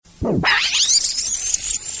She's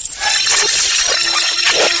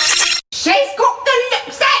got the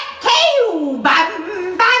lips that kill. Bam,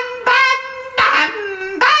 bam, bam,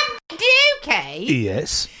 bam, bam. Dukey?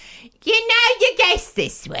 Yes? You know your guest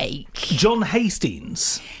this week. John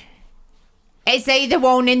Hastings. Is he the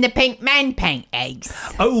one in the pink man paintings?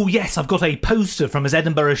 Oh, yes, I've got a poster from his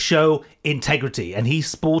Edinburgh show, Integrity, and he's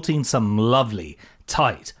sporting some lovely,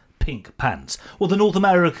 tight, pink pants. What the North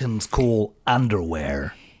Americans call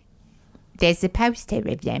underwear. There's a poster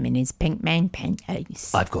of them in his pink man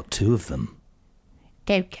paintings. I've got 2 of them.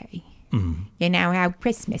 Okay. You know how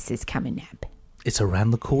Christmas is coming up. It's around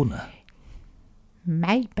the corner.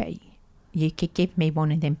 Maybe you could give me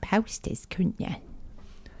one of them posters, couldn't you?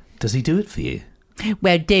 Does he do it for you?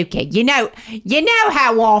 Well, Dukey, you know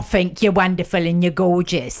how I think you're wonderful and you're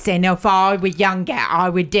gorgeous, and if I were younger, I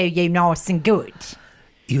would do you nice and good.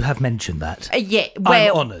 You have mentioned that. Yeah,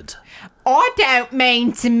 well, I'm honoured. I don't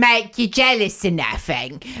mean to make you jealous or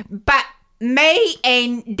nothing, but me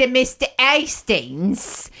and the Mr.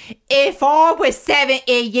 Hastings, if I was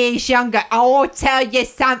 70 years younger, I'll tell you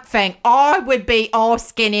something, I would be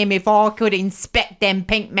asking him if I could inspect them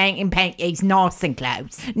pink mountain paintings nice and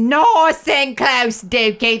close. Nice and close,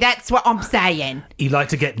 Dukey, that's what I'm saying. You like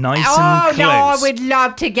to get nice and close? Oh, no, I would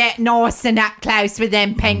love to get nice and up close with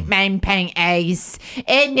them pink mountain paintings.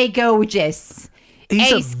 Isn't he gorgeous?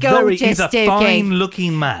 He's a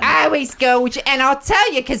fine-looking man. Oh, he's gorgeous. And I'll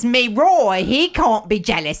tell you, because me Roy, he can't be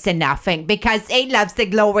jealous of nothing because he loves the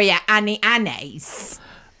Gloria Annie.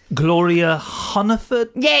 Gloria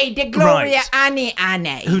Hunniford? Yeah, the Gloria Annie.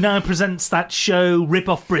 Who now presents that show, Rip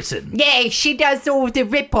Off Britain. Yeah, she does all the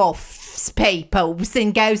rip-offs peoples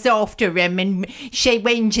and goes after him, and she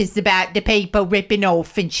whinges about the people ripping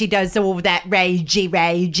off, and she does all that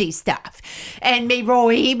ragey stuff. And me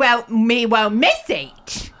Roy, he won't miss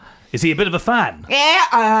it. Is he a bit of a fan? Yeah,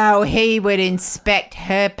 oh, he would inspect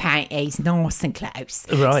her paintings nice and close.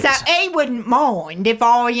 Right. So he wouldn't mind if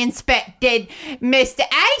I inspected Mr.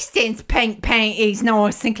 Hastings' pink paintings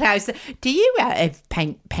nice and close. Do you have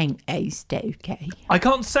pink paintings, Dukey? I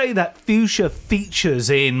can't say that fuchsia features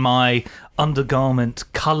in my undergarment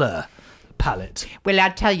colour palette. Well,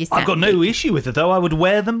 I'll tell you something. I've got no issue with it, though. I would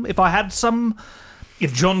wear them if I had some.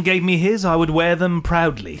 If John gave me his, I would wear them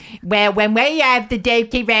proudly. Well, when we have the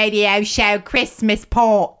Dukey Radio Show Christmas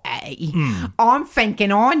party, I'm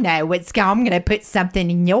thinking I know what's going. I'm going to put something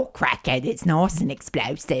in your cracker that's nice and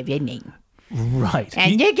explosive, isn't it? Right.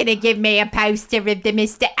 And you're going to give me a poster of the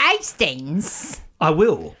Mr. Hastings. I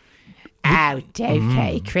will. Oh,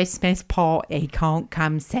 Dukey, Christmas party can't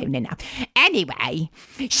come soon enough. Anyway,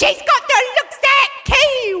 she's got the looks that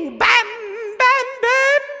kill. Bam, bam, bam,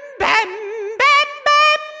 bam.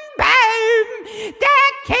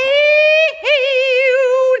 That kill.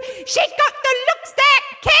 She got the looks that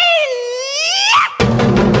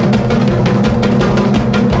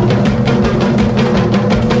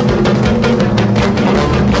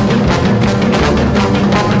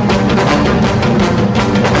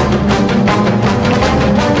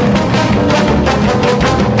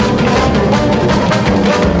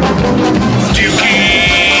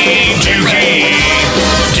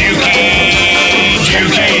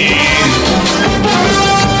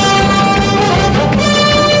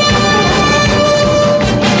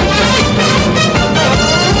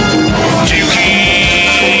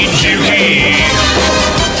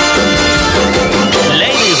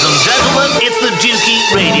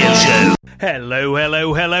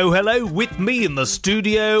Hello. With me in the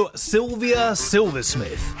studio, Sylvia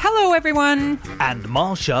Silversmith. Hello, everyone. And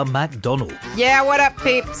Marsha MacDonald. Yeah, what up,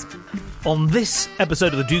 peeps? On this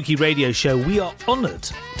episode of the Dukey Radio Show, we are honoured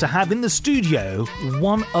to have in the studio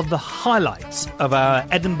one of the highlights of our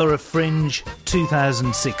Edinburgh Fringe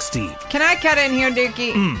 2016. Can I cut in here,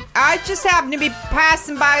 Dukey? I just happened to be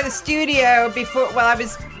passing by the studio while I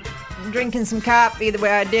was drinking some coffee, the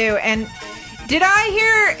way I do, and did I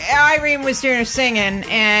hear Irene was doing her singing,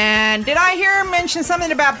 and did I hear her mention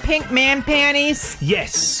something about pink man panties?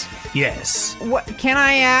 Yes. What can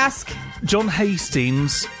I ask? John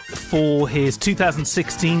Hastings, for his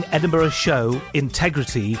 2016 Edinburgh show,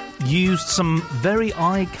 Integrity, used some very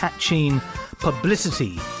eye-catching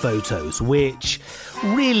publicity photos, which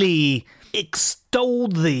really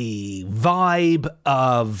extolled the vibe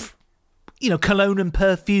of, cologne and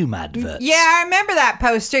perfume adverts. Yeah, I remember that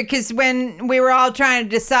poster, because when we were all trying to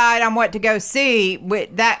decide on what to go see,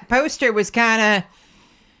 that poster was kind of,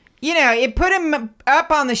 it put him up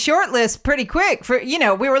on the short list pretty quick. For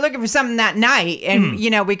we were looking for something that night, and,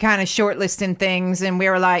 we kind of shortlisting things, and we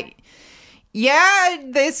were like, yeah,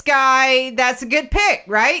 this guy, that's a good pick,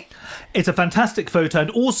 right? It's a fantastic photo,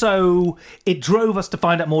 and also it drove us to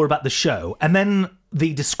find out more about the show. And then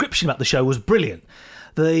the description about the show was brilliant.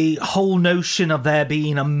 The whole notion of there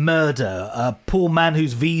being a murder, a poor man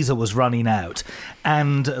whose visa was running out,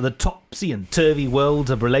 and the topsy and turvy world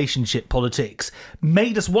of relationship politics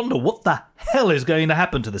made us wonder what the hell is going to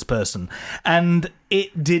happen to this person. And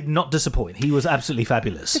it did not disappoint. He was absolutely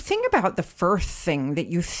fabulous. The thing about the first thing that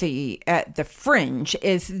you see at the Fringe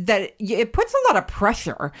is that it puts a lot of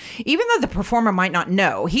pressure, even though the performer might not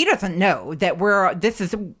know. He doesn't know that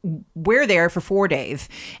we're there for 4 days,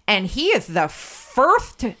 and he is the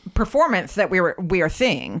first performance that we are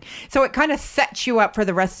seeing. So it kind of sets you up for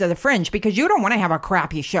the rest of the Fringe, because you don't want to have a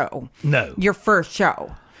crappy show. No. Your first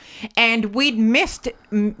show. And we'd missed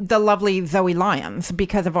the lovely Zoe Lyons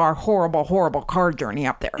because of our horrible, horrible car journey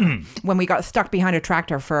up there. When we got stuck behind a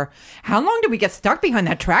tractor for... How long did we get stuck behind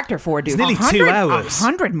that tractor for, dude? It's nearly 2 hours.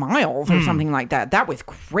 100 miles or something like that. That was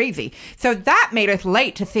crazy. So that made us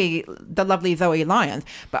late to see the lovely Zoe Lyons.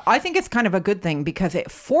 But I think it's kind of a good thing, because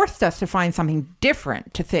it forced us to find something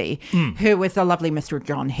different to see, who was the lovely Mr.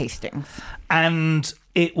 John Hastings. And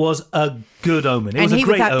it was a good omen. It was a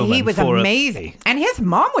great omen. He was amazing. And his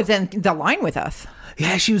mom was in the line with us.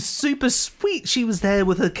 Yeah, she was super sweet. She was there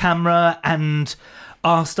with her camera and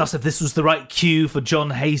asked us if this was the right cue for John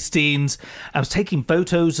Hastings. I was taking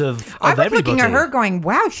photos of I was everybody. looking at her going,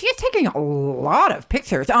 wow, she is taking a lot of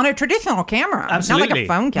pictures on a traditional camera. Absolutely. Not like a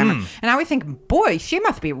phone camera. And I was thinking, boy, she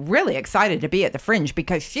must be really excited to be at the Fringe,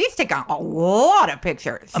 because she's taking a lot of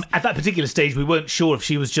pictures. At that particular stage, we weren't sure if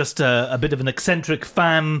she was just a bit of an eccentric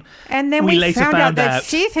fan. And then we later found out that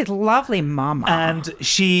she's his lovely mama. And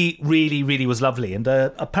she really, really was lovely, and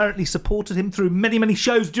apparently supported him through many, many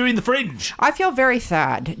shows during the Fringe. I feel very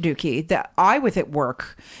sad, Dookie, that I was at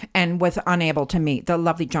work and was unable to meet the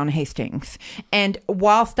lovely John Hastings. And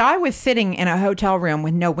whilst I was sitting in a hotel room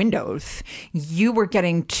with no windows, you were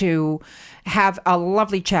getting to have a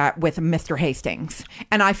lovely chat with Mr. Hastings.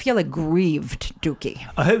 And I feel aggrieved, Dookie.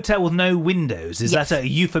 A hotel with no windows, is that a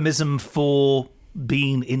euphemism for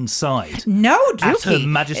being inside? No, Dookie. At Her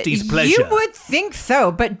Majesty's pleasure. You would think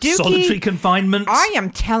so, but Dookie... Solitary confinement? I am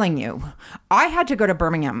telling you, I had to go to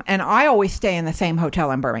Birmingham, and I always stay in the same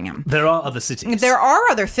hotel in Birmingham. There are other cities. There are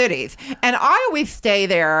other cities, and I always stay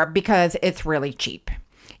there because it's really cheap.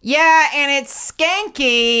 Yeah, and it's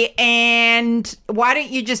skanky, and why don't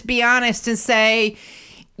you just be honest and say...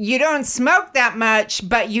 You don't smoke that much,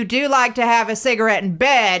 but you do like to have a cigarette in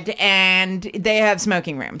bed, and they have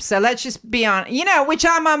smoking rooms. So let's just be on, which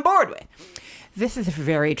I'm on board with. This is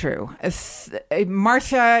very true.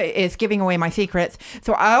 Marcia is giving away my secrets.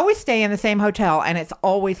 So I always stay in the same hotel, and it's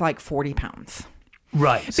always like £40.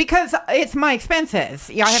 Right. Because it's my expenses.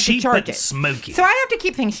 I have cheap to charge but it. smoky. So I have to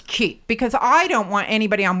keep things cheap, because I don't want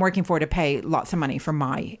anybody I'm working for to pay lots of money for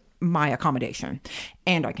my accommodation.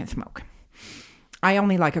 And I can smoke. I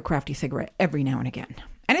only like a crafty cigarette every now and again.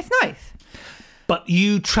 And it's nice. But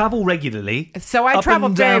you travel regularly. So I travel up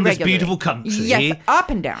and very down regularly. This beautiful country. Yes,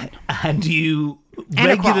 up and down. And you And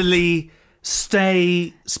regularly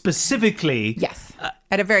stay specifically... Yes,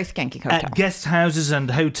 at a very skanky hotel. At guest houses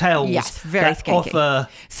and hotels. Yes, very that skanky. offer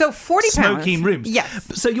so £40. Smoking rooms.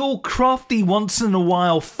 Yes. So your crafty once in a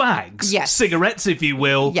while fags, yes. cigarettes if you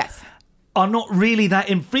will, yes. are not really that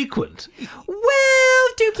infrequent. Well,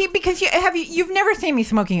 Dookie, because you've never seen me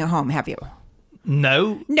smoking at home, have you?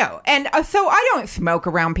 No. No. And so I don't smoke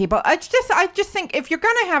around people. I just think if you're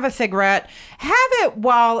going to have a cigarette, have it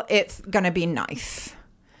while it's going to be nice.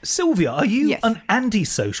 Sylvia, are you Yes. an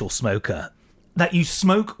antisocial smoker? That you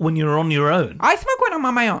smoke when you're on your own? I smoke when I'm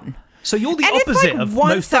on my own. So you're the And opposite it's like of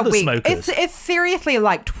once most a other week. smokers. It's seriously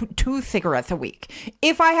like 2 cigarettes a week.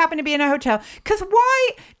 If I happen to be in a hotel. Because why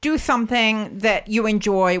do something that you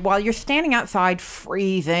enjoy while you're standing outside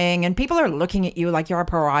freezing and people are looking at you like you're a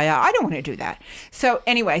pariah? I don't want to do that. So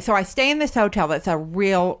anyway, so I stay in this hotel that's a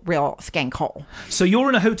real skank hole. So you're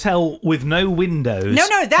in a hotel with no windows. No,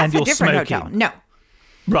 that's and a you're different smoking. hotel. No.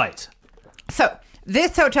 Right. So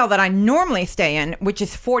this hotel that I normally stay in, which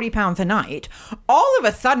is £40 a night, all of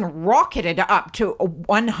a sudden rocketed up to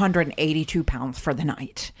 £182 for the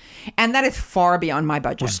night. And that is far beyond my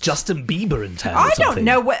budget. Was Justin Bieber in town or I something? don't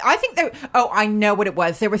know what, I think I know what it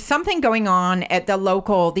was. There was something going on at the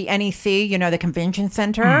NEC, the convention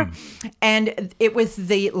center. And it was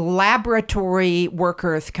the Laboratory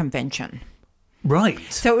Workers Convention. Right.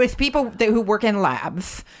 So it was people who work in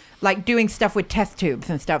labs, like doing stuff with test tubes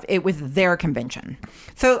and stuff. It was their convention.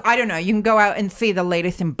 So I don't know. You can go out and see the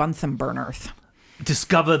latest in Bunsen burners.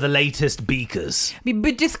 discover the latest beakers.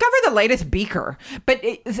 But discover the latest beaker. But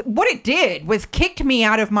what it did was kicked me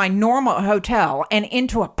out of my normal hotel and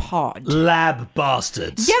into a pod. Lab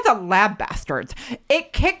bastards. Yeah, the lab bastards.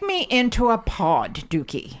 It kicked me into a pod,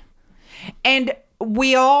 Dookie. And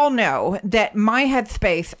we all know that my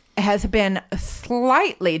headspace has been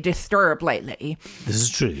slightly disturbed lately. This is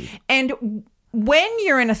true. And when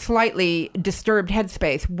you're in a slightly disturbed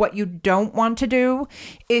headspace, what you don't want to do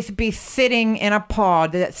is be sitting in a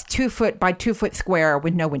pod that's 2 foot by 2 foot square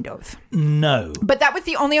with no windows. No. But that was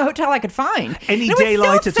the only hotel I could find. Any and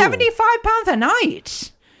daylight it was still at all? £75 a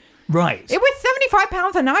night. Right. It was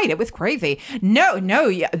 £75 a night. It was crazy. No.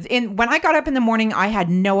 When I got up in the morning, I had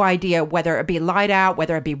no idea whether it'd be light out,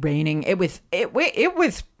 whether it'd be raining. It's a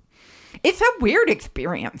weird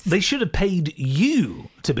experience. They should have paid you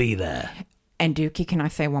to be there. And Dookie, can I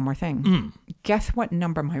say one more thing? Guess what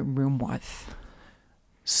number my room was?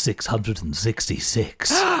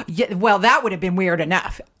 666. Yeah, well, that would have been weird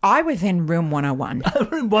enough. I was in room 101.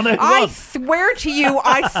 Room 101. I swear to you,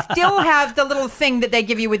 I still have the little thing that they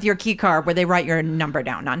give you with your key card where they write your number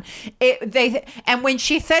down on. And when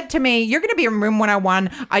she said to me, "You're going to be in room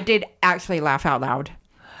 101," I did actually laugh out loud.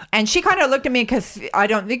 And she kind of looked at me because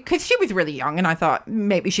she was really young, and I thought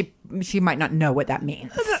maybe she might not know what that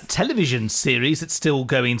means. That television series that's still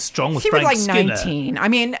going strong with She Frank was like Skinner. 19. I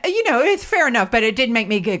mean, it's fair enough, but it did make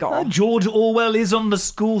me giggle. George Orwell is on the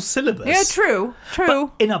school syllabus. Yeah, true.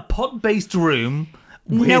 But in a pod-based room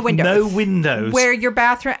with No windows. Where your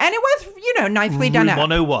bathroom, and it was, nicely done Room up.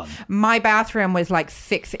 101. My bathroom was like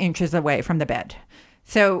 6 inches away from the bed.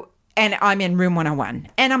 So, and I'm in room 101,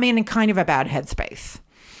 and I'm in kind of a bad headspace.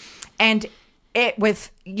 And it was,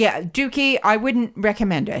 Dookie, I wouldn't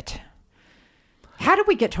recommend it. How did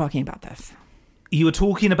we get talking about this? You were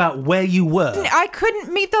talking about where you were. I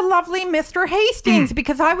couldn't meet the lovely Mr. Hastings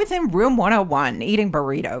because I was in room 101 eating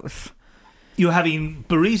burritos. You were having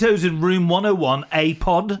burritos in room 101, a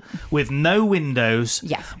pod with no windows.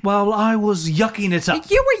 Yes. While I was yucking it up.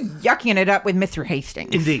 You were yucking it up with Mr.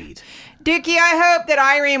 Hastings. Indeed. Dookie, I hope that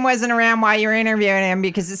Irene wasn't around while you were interviewing him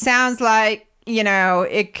because it sounds like,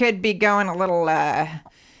 it could be going a little, I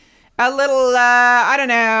don't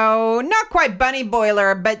know, not quite bunny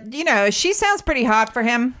boiler, but, she sounds pretty hot for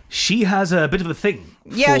him. She has a bit of a thing.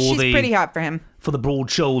 Yeah, she's pretty hot for him. For the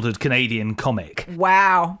broad-shouldered Canadian comic.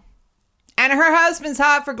 Wow. And her husband's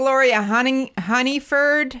hot for Gloria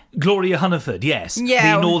Hunniford. Gloria Hunniford, yes.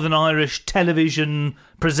 Yeah. The Northern Irish television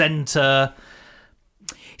presenter.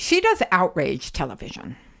 She does outrage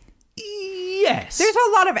television. Yes. There's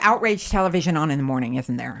a lot of outrage television on in the morning,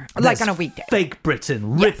 isn't there? Like on a weekday. Fake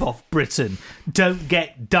Britain, rip-off Britain, don't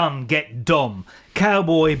get done, get dumb,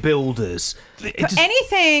 cowboy builders.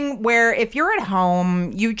 Anything where if you're at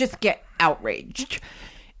home, you just get outraged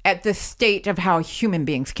at the state of how human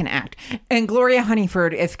beings can act. And Gloria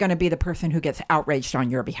Hunniford is going to be the person who gets outraged on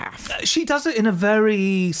your behalf. She does it in a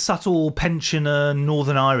very subtle pensioner,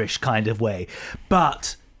 Northern Irish kind of way.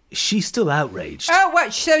 But she's still outraged. Oh,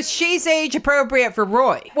 what? So she's age appropriate for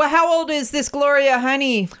Roy. Well, how old is this Gloria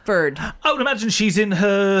Hunniford? I would imagine she's in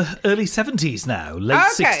her early 70s now, late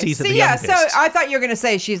 60s at the youngest. So I thought you were going to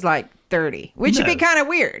say she's like 30, which would be kind of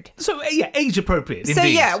weird. So, age appropriate, So,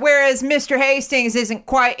 indeed. whereas Mr. Hastings isn't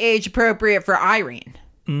quite age appropriate for Irene.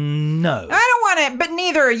 No. I don't want it, but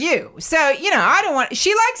neither are you. So, I don't want...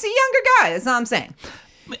 She likes a younger guy, that's all I'm saying.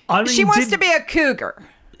 Irene She wants to be a cougar.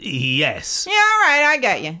 Yes. Yeah, all right, I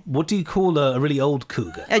get you. What do you call a really old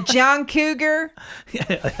cougar? A John Cougar?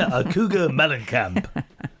 A cougar Mellencamp.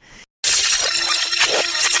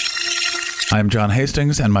 I'm John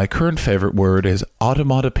Hastings, and my current favorite word is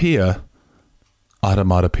automatopoeia.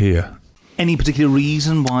 Automatopoeia. Any particular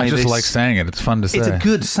reason why I just this... like saying it. It's fun to say. It's a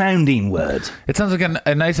good sounding word. It sounds like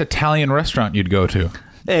a nice Italian restaurant you'd go to.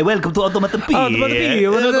 Hey, welcome to Automatopoeia.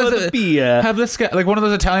 Have this guy, like one of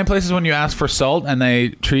those Italian places when you ask for salt and they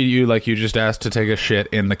treat you like you just asked to take a shit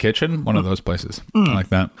in the kitchen. One of those places. I like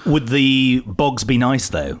that. Would the bogs be nice,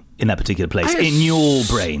 though, in that particular place? In your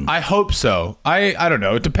brain? I hope so. I don't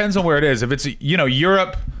know. It depends on where it is. If it's,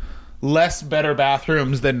 Europe, less better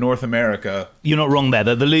bathrooms than North America. You're not wrong there.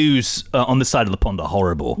 The loos on this side of the pond are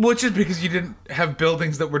horrible. Well, it's just because you didn't have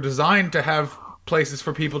buildings that were designed to have places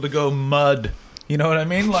for people to go mud. You know what I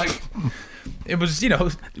mean? Like, it was, they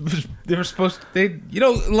were supposed to,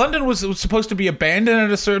 London was supposed to be abandoned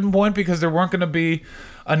at a certain point because there weren't going to be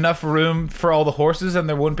enough room for all the horses and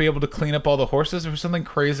they wouldn't be able to clean up all the horses. There was something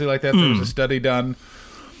crazy like that. There was a study done.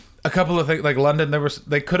 A couple of things, like London,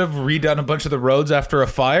 they could have redone a bunch of the roads after a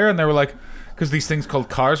fire, and they were like, because these things called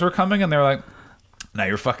cars were coming, and they were like, "No,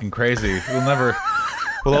 you're fucking crazy.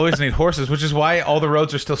 we'll always need horses, which is why all the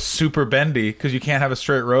roads are still super bendy, because you can't have a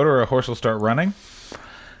straight road or a horse will start running.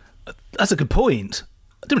 That's a good point.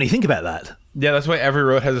 I didn't really think about that. Yeah, that's why every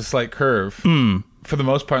road has a slight curve for the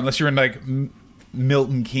most part, unless you're in like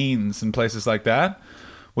Milton Keynes and places like that,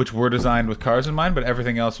 which were designed with cars in mind, but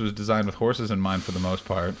everything else was designed with horses in mind for the most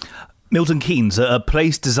part. Milton Keynes, a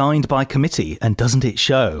place designed by committee, and doesn't it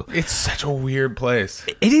show? It's such a weird place.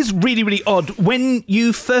 It is really, really odd. When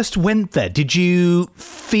you first went there, did you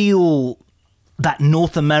feel that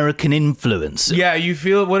North American influence? Yeah, you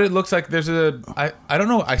feel what it looks like. There's I don't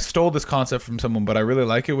know, I stole this concept from someone, but I really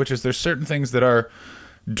like it, which is there's certain things that are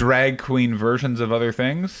drag queen versions of other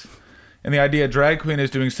things. And the idea drag queen is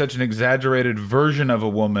doing such an exaggerated version of a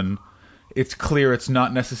woman, it's clear it's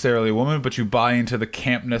not necessarily a woman, but you buy into the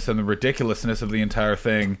campness and the ridiculousness of the entire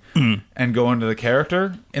thing and go into the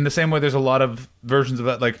character. In the same way, there's a lot of versions of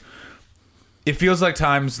that. Like, it feels like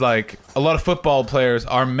times like a lot of football players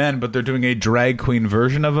are men, but they're doing a drag queen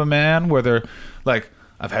version of a man where they're like,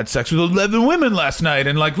 I've had sex with 11 women last night,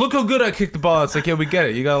 and like, look how good I kicked the ball. It's like, yeah, we get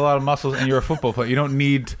it. You got a lot of muscles, and you're a football player. You don't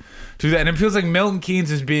need to do that. And it feels like Milton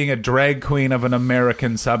Keynes is being a drag queen of an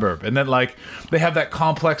American suburb. And then, like, they have that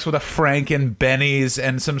complex with a Frank and Benny's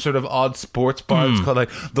and some sort of odd sports bar that's called,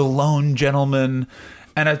 like, the Lone Gentleman,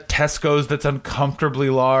 and a Tesco's that's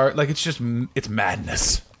uncomfortably large. Like, it's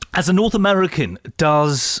madness. As a North American,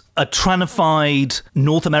 does a tranified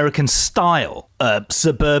North American style,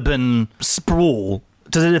 suburban sprawl,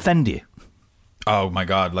 does it offend you? Oh my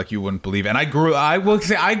God! Like you wouldn't believe. And I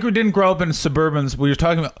didn't grow up in suburbans. We were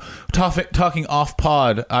talking off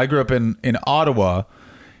pod. I grew up in Ottawa,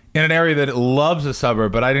 in an area that loves a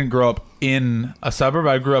suburb, but I didn't grow up in a suburb.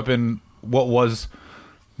 I grew up in what was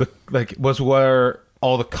where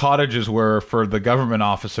all the cottages were for the government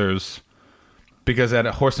officers, because at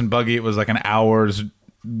a horse and buggy it was like an hour's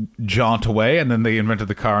jaunt away, and then they invented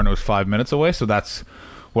the car and it was 5 minutes away. So that's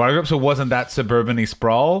where I grew up. So it wasn't that suburban-y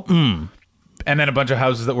sprawl. And then a bunch of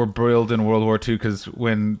houses that were built in World War II, because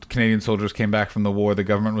when Canadian soldiers came back from the war, the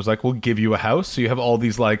government was like, we'll give you a house. So you have all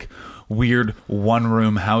these like weird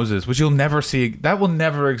one-room houses, which you'll never see. That will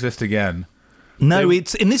never exist again. No,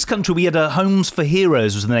 it's in this country we had a Homes for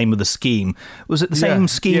Heroes was the name of the scheme. Was it the same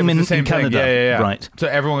scheme in Canada? Yeah. Right. So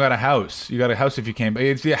everyone got a house. You got a house if you came.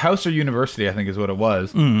 It's a house or university, I think is what it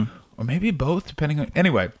was. Or maybe both, depending on...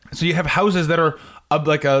 Anyway, so you have houses that are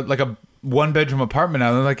like a one-bedroom apartment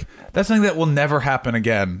now. They're like, that's something that will never happen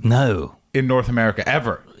again. No. In North America,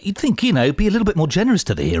 ever. You'd think, be a little bit more generous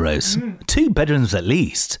to the heroes. 2 bedrooms at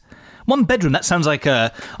least. 1 bedroom, that sounds like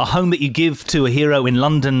a home that you give to a hero in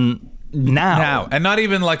London now. And not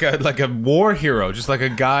even like a war hero, just like a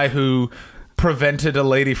guy who prevented a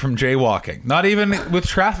lady from jaywalking. Not even with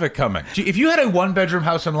traffic coming. If you had a 1-bedroom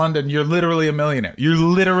house in London, you're literally a millionaire.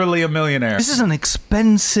 This is an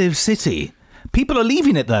expensive city. People are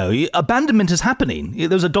leaving it, though. Abandonment is happening. There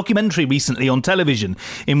was a documentary recently on television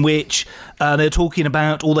in which they're talking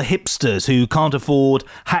about all the hipsters who can't afford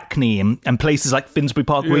Hackney and places like Finsbury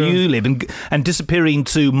Park where you live and disappearing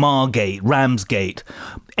to Margate, Ramsgate,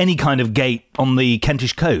 any kind of gate on the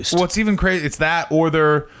Kentish coast. What's even crazy, it's that, or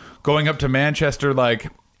they're going up to Manchester. Like,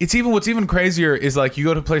 what's even crazier is like you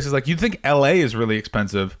go to places like, you'd think LA is really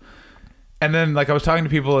expensive. And then, like, I was talking to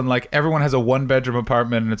people, and, like, everyone has a 1-bedroom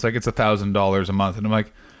apartment, and it's like, it's $1,000 a month. And I'm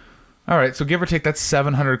like, all right, so give or take, that's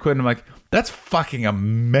 700 quid. And I'm like, that's fucking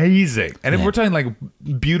amazing. And if we're talking, like,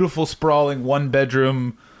 beautiful, sprawling,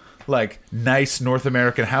 1-bedroom, like, nice North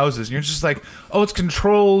American houses, and you're just like, oh, it's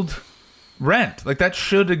controlled rent. Like, that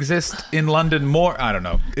should exist in London more. I don't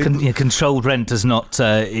know. Controlled rent does not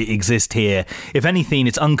exist here. If anything,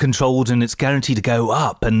 it's uncontrolled, and it's guaranteed to go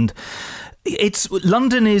up. And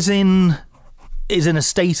London is in a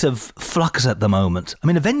state of flux at the moment. I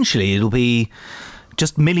mean, eventually it'll be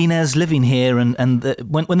just millionaires living here, and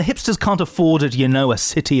when the hipsters can't afford it, a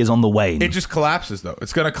city is on the wane. It just collapses, though.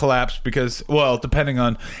 It's going to collapse because, well, depending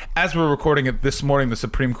on... As we're recording it this morning, the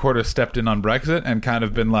Supreme Court has stepped in on Brexit and kind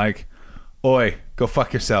of been like, oi, go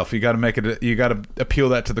fuck yourself. You got to make it. You got to appeal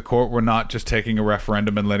that to the court. We're not just taking a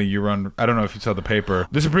referendum and letting you run. I don't know if you saw the paper.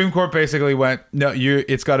 The Supreme Court basically went, no,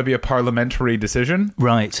 it's got to be a parliamentary decision.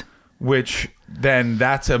 Right. Which then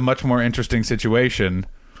that's a much more interesting situation.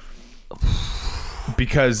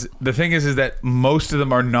 Because the thing is that most of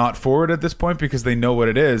them are not for it at this point because they know what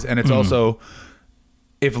it is. And it's also,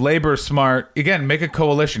 if Labour's smart, again, make a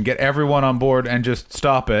coalition, get everyone on board and just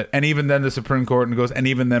stop it. And even then the Supreme Court goes, and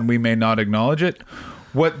even then we may not acknowledge it.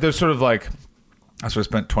 What there's sort of like, So I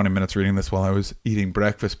spent 20 minutes reading this while I was eating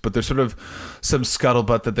breakfast. But there's sort of some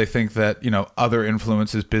scuttlebutt that they think that, other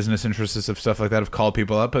influences, business interests of stuff like that have called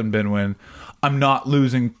people up and been when I'm not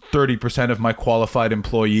losing 30% of my qualified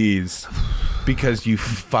employees because you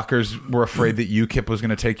fuckers were afraid that UKIP was going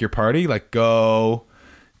to take your party. Like, go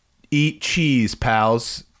eat cheese,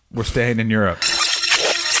 pals. We're staying in Europe.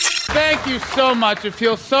 Thank you so much. It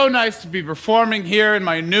feels so nice to be performing here in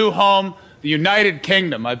my new home, the United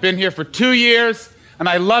Kingdom. I've been here for 2 years, and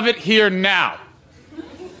I love it here now.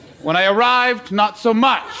 When I arrived, not so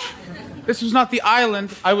much. This was not the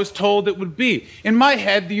island I was told it would be. In my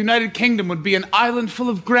head, the United Kingdom would be an island full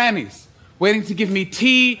of grannies, waiting to give me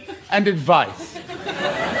tea and advice.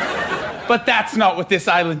 But that's not what this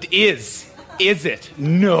island is it?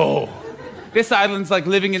 No. This island's like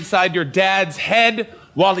living inside your dad's head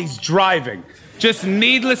while he's driving. Just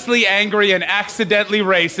needlessly angry and accidentally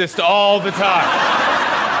racist all the time.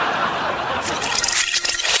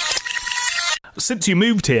 Since you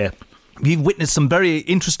moved here, you've witnessed some very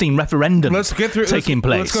interesting referendums taking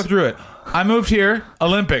place. Let's go through it. I moved here,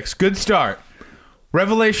 Olympics, good start.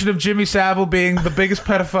 Revelation of Jimmy Savile being the biggest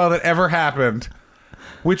pedophile that ever happened,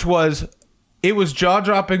 which was, it was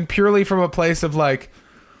jaw-dropping purely from a place of like,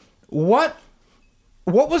 what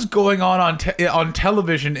was going on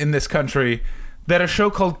television in this country that a show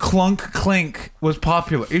called Clunk Clink was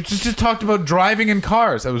popular? It just talked about driving in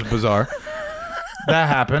cars. That was bizarre. That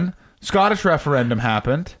happened. Scottish referendum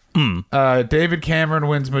happened. David Cameron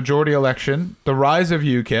wins majority election. The rise of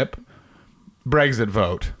UKIP. Brexit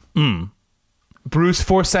vote. Bruce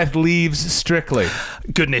Forsyth leaves Strictly.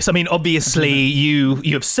 Goodness, I mean, obviously you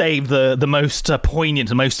have saved the most poignant,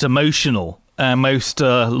 the most emotional, most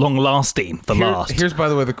long-lasting for last. Here's, by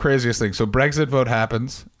the way, the craziest thing. So Brexit vote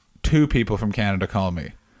happens. 2 people from Canada call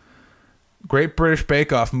me. Great British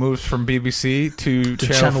Bake Off moves from BBC to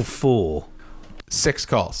Channel 4. 6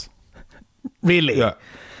 calls. Really? Yeah.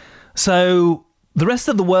 So the rest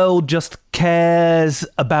of the world just cares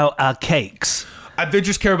about our cakes. They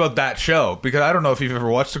just care about that show, because I don't know if you've ever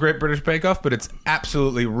watched The Great British Bake Off, but it's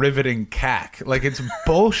absolutely riveting cack. Like, it's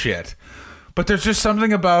bullshit. But there's just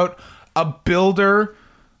something about a builder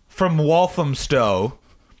from Walthamstow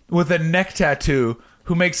with a neck tattoo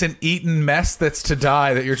who makes an eaten mess that's to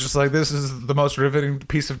die, that you're just like, this is the most riveting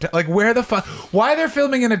piece of like, where the fuck, why they're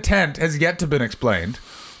filming in a tent has yet to been explained,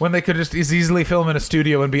 when they could just as easily film in a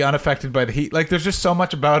studio and be unaffected by the heat. Like, there's just so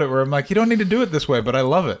much about it where I'm like, you don't need to do it this way, but I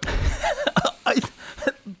love it.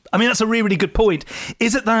 I mean, that's a really, really good point.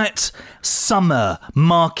 Is it that summer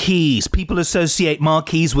marquees, people associate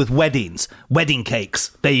marquees with weddings, wedding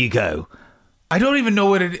cakes? There you go. I don't even know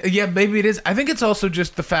what it... Yeah, maybe it is. I think it's also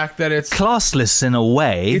just the fact that it's... classless in a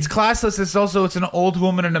way. It's classless. It's an old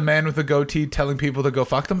woman and a man with a goatee telling people to go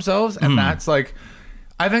fuck themselves. And that's like...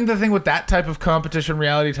 I think the thing with that type of competition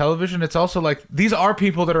reality television, it's also like, these are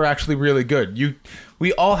people that are actually really good.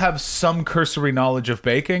 We all have some cursory knowledge of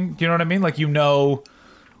baking. Do you know what I mean? Like, you know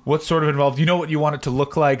what's sort of involved. You know what you want it to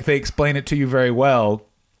look like. They explain it to you very well.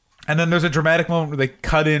 And then there's a dramatic moment where they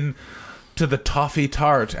cut in to the toffee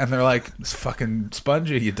tart and they're like, it's fucking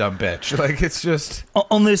spongy, you dumb bitch. Like, it's just...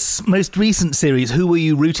 On this most recent series, who were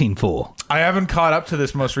you rooting for? I haven't caught up to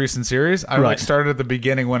this most recent series. I like started at the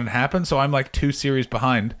beginning when it happened, so I'm like 2 series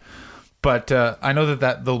behind. But I know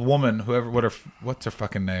that the woman, what's her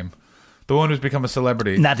fucking name? The one who's become a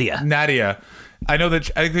celebrity. Nadia. I know that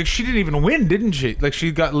I think she didn't even win, didn't she? Like,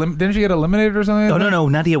 didn't she get eliminated or something? No,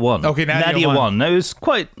 Nadia won. Okay, Nadia won. No, it was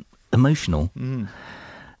quite emotional.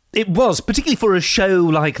 It was, particularly for a show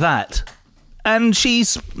like that. And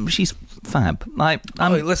she's fab.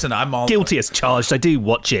 Listen, I'm all guilty as charged. I do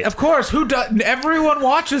watch it. Of course, who does? Everyone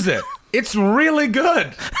watches it. It's really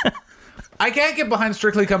good. I can't get behind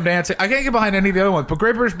Strictly Come Dancing. I can't get behind any of the other ones. But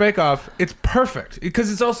Great British Bake Off, it's perfect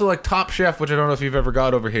because it's also like Top Chef, which I don't know if you've ever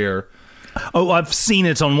got over here. Oh, I've seen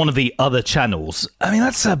it on one of the other channels. I mean,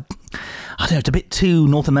 that's I don't know, it's a bit too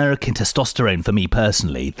North American testosterone for me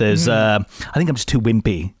personally. There's, I think I'm just too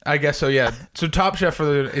wimpy. I guess so, yeah. So Top Chef,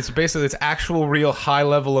 it's actual, real,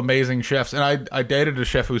 high-level, amazing chefs. And I dated a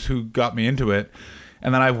chef who got me into it.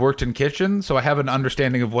 And then I've worked in kitchens, so I have an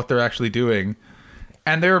understanding of what they're actually doing.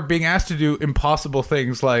 And they're being asked to do impossible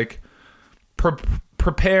things like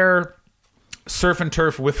prepare surf and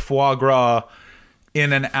turf with foie gras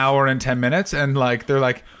in an hour and 10 minutes. And like, they're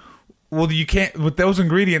like, well, you can't, with those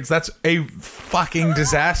ingredients, that's a fucking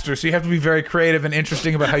disaster. So you have to be very creative and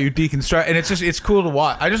interesting about how you deconstruct. And it's cool to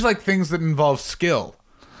watch. I just like things that involve skill.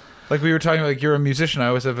 Like we were talking about, like, you're a musician. I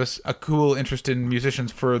always have a cool interest in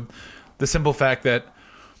musicians for the simple fact that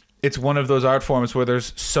it's one of those art forms where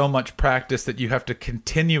there's so much practice that you have to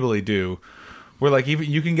continually do. where like even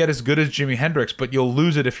you can get as good as Jimi Hendrix, but you'll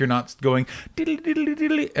lose it if you're not going diddly diddly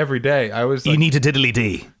diddly every day. I was like, you need to diddly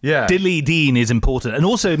dee. Yeah. Diddly dee is important. And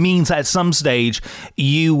also it means that at some stage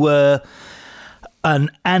you were an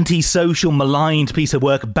antisocial, maligned piece of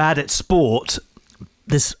work, bad at sport.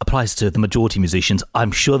 This applies to the majority of musicians.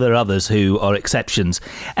 I'm sure there are others who are exceptions.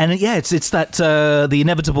 And yeah, it's that the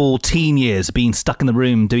inevitable teen years, being stuck in the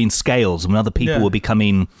room doing scales when other people were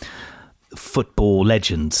becoming football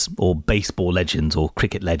legends or baseball legends or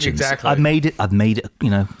cricket legends. Exactly. I've made it,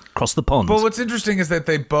 across the pond. But what's interesting is that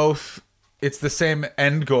they both, it's the same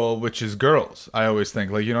end goal, which is girls. I always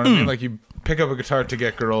think, like, you know what I mean? Like, you pick up a guitar to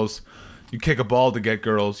get girls, you kick a ball to get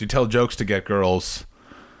girls, you tell jokes to get girls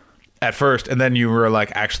at first, and then you were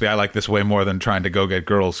like, actually, I like this way more than trying to go get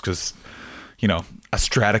girls, because, you know, a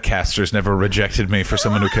Stratocaster's never rejected me for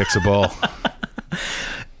someone who kicks a ball.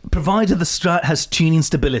 Provided the Strat has tuning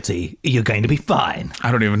stability, you're going to be fine.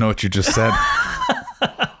 I don't even know what you just said.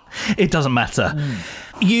 It doesn't matter.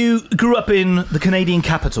 You grew up in the Canadian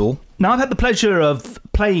capital. Now, I've had the pleasure of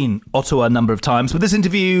playing Ottawa a number of times, but this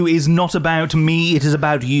interview is not about me, it is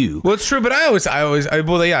about you. Well, it's true, but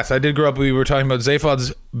yes, I did grow up, we were talking about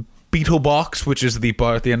Zaphod's Beetle Box, which is the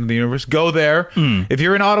bar at the end of the universe. Go there. If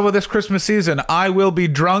you're in Ottawa this Christmas season, I will be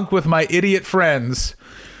drunk with my idiot friends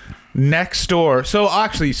next door. So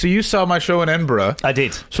you saw my show in Edinburgh. I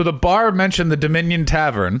did. So the bar mentioned, the Dominion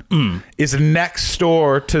Tavern, is next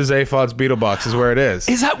door to Zaphod's Beetle Box, is where it is.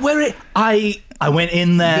 Is that where it... I went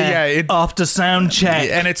in there after sound check.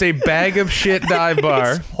 And it's a bag of shit dive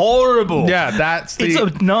bar. It's horrible. Yeah, it's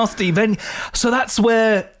a nasty venue. So that's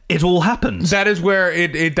where it all happens. That is where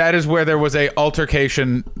that is where there was a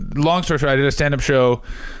altercation. Long story short, I did a stand-up show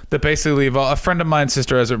that basically a friend of mine's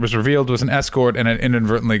sister, as it was revealed, was an escort, and it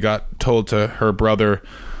inadvertently got told to her brother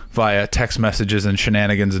via text messages, and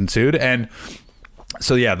shenanigans ensued. And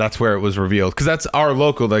so yeah, that's where it was revealed, because that's our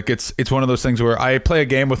local. Like it's one of those things where I play a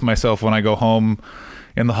game with myself when I go home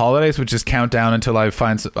in the holidays, which is count down until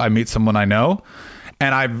I meet someone I know.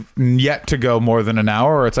 And I've yet to go more than an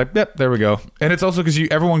hour, or it's like, yep, there we go. And it's also because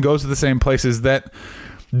everyone goes to the same places that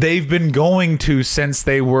they've been going to since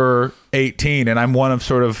they were 18. And I'm one of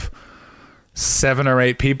sort of 7 or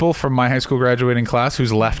 8 people from my high school graduating class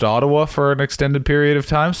who's left Ottawa for an extended period of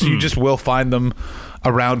time. So you just will find them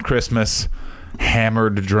around Christmas,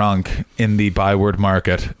 hammered drunk in the Byward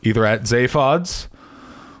Market, either at Zaphod's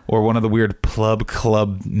or one of the weird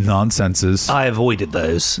club nonsenses. I avoided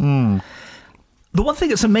those. The one thing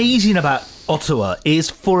that's amazing about Ottawa is,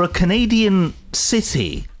 for a Canadian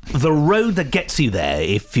city, the road that gets you there,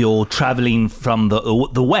 if you're travelling from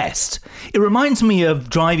the west, it reminds me of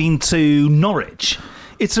driving to Norwich.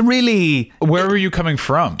 It's a really... Where were you coming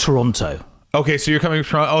from? Toronto. Okay, so you're coming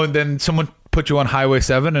from... Oh, and then someone put you on Highway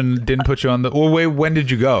 7 and didn't put you on the... Well, wait, when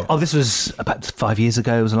did you go? Oh, this was about 5 years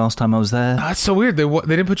ago. Was the last time I was there. That's so weird. They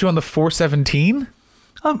didn't put you on the 417?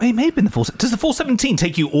 Oh, it may have been the 417. Does the 417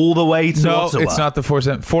 take you all the way to Ottawa? No, it's not the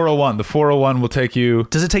 401. The 401 will take you...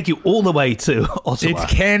 Does it take you all the way to Ottawa? It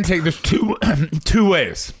can take... There's two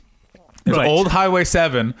ways. There's Old Highway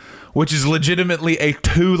 7, which is legitimately a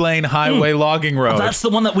 2-lane highway logging road. Oh, that's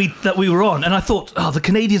the one that we were on, and I thought, the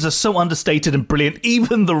Canadians are so understated and brilliant.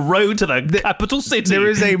 Even the road to the capital city. There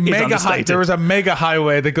is a mega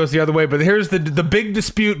highway that goes the other way. But here's the big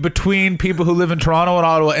dispute between people who live in Toronto and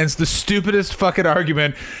Ottawa, and it's the stupidest fucking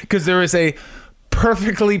argument, because there is a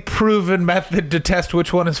perfectly proven method to test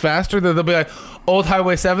which one is faster. That they'll be like, Old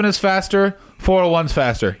Highway 7 is faster, 401's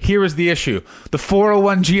faster. Here is the issue. The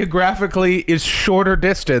 401 geographically is shorter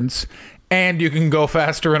distance, and you can go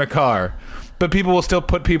faster in a car. But people will still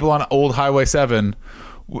put people on Old Highway 7.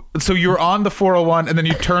 So you're on the 401, and then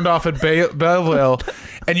you turned off at Belleville,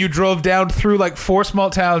 and you drove down through like 4 small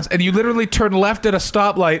towns, and you literally turned left at a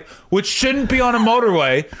stoplight, which shouldn't be on a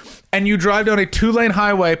motorway, and you drive down a 2-lane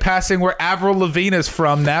highway passing where Avril Lavigne is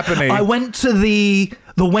from, Napanee. I went to the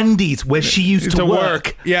Wendy's where she used to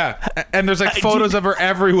work. Yeah. And there's like photos of her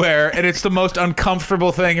everywhere, and it's the most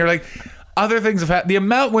uncomfortable thing. You're like, other things have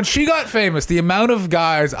happened. When she got famous, the amount of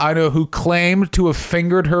guys I know who claimed to have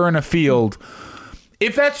fingered her in a field,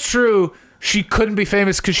 if that's true, she couldn't be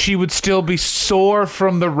famous because she would still be sore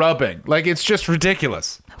from the rubbing. Like, it's just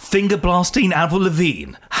ridiculous. Finger blasting Avril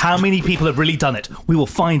Lavigne. How many people have really done it? We will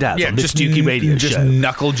find out on this Dookie Radio just show.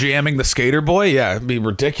 Knuckle jamming the skater boy? Yeah, it'd be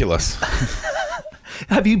ridiculous.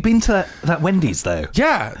 Have you been to that Wendy's, though?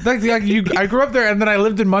 Yeah. I grew up there, and then I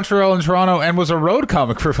lived in Montreal and Toronto and was a road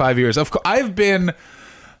comic for 5 years. I've been...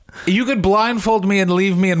 You could blindfold me and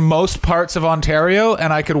leave me in most parts of Ontario,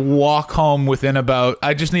 and I could walk home within about...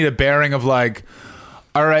 I just need a bearing of like,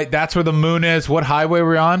 all right, that's where the moon is. What highway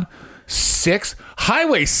we're on?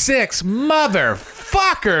 Highway 6,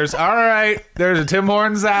 motherfuckers. All right, there's a Tim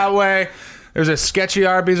Hortons that way. There's a sketchy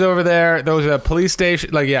Arby's over there. There was a police station.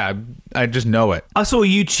 Like, yeah, I just know it. I saw a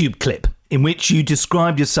YouTube clip in which you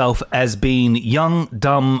described yourself as being young,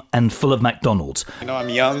 dumb, and full of McDonald's. I'm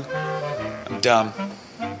young, I'm dumb,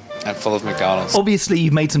 and full of McDonald's. Obviously,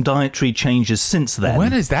 you've made some dietary changes since then.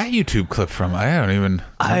 When is that YouTube clip from? I don't even...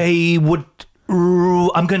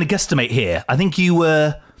 I'm going to guesstimate here. I think you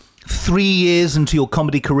were 3 years into your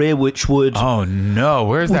comedy career, which would... Oh, no.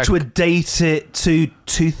 Where's that? Which would date it to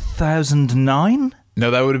 2009? No,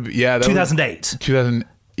 that would be... Yeah, 2008.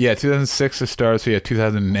 2006 it started, so yeah,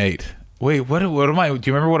 2008. Wait, what am I... Do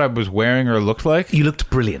you remember what I was wearing or looked like? You looked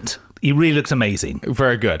brilliant. You really looked amazing.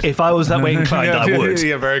 Very good. If I was that way inclined, I would.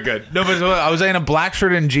 Yeah, very good. No, but I was in a black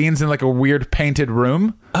shirt and jeans in like a weird painted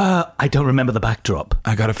room. I don't remember the backdrop.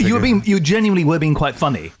 I gotta figure. You genuinely were being quite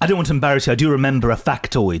funny. I don't want to embarrass you. I do remember a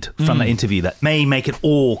factoid from that interview that may make it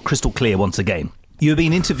all crystal clear once again. You were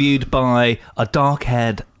being interviewed by a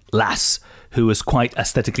dark-haired lass who was quite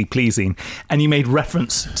aesthetically pleasing, and you made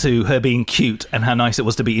reference to her being cute and how nice it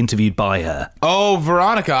was to be interviewed by her. Oh,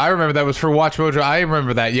 Veronica. I remember that was for Watch Mojo. I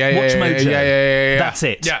remember that. Yeah. That's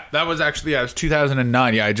it. Yeah, that was actually, it was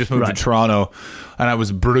 2009. Yeah, I just moved to Toronto, and I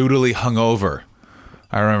was brutally hungover.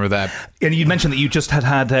 I remember that. And you mentioned that you just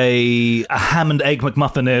had a ham and egg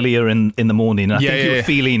McMuffin earlier in the morning. I think you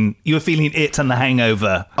were feeling it and the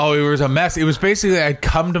hangover. Oh, it was a mess. It was basically I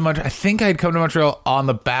think I'd come to Montreal on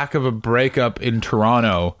the back of a breakup in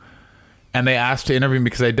Toronto, and they asked to interview me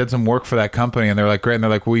because I did some work for that company, and they're like, great, and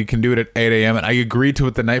they're like, well, you can do it at 8 a.m. And I agreed to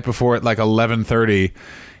it the night before at like 11:30,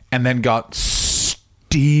 and then got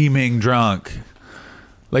steaming drunk,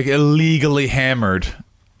 like illegally hammered.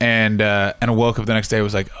 And I woke up the next day,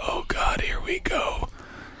 was like, oh, God, here we go.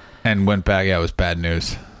 And went back. Yeah, it was bad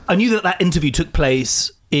news. I knew that interview took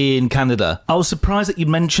place in Canada. I was surprised that you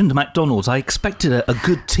mentioned McDonald's. I expected a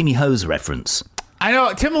good Timmy Hose reference. I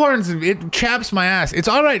know. Tim Hortons, it chaps my ass. It's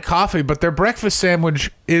all right coffee, but their breakfast sandwich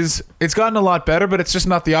it's gotten a lot better, but it's just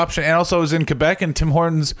not the option. And also, I was in Quebec, and Tim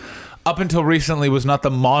Hortons, up until recently, was not the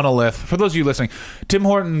monolith. For those of you listening, Tim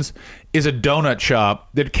Hortons is a donut shop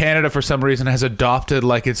that Canada, for some reason, has adopted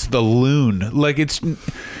like it's the loon. Like it's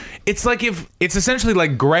like if it's essentially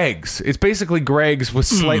like Greg's. It's basically Greg's with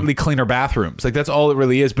slightly cleaner bathrooms. Like that's all it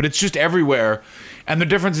really is. But it's just everywhere. And the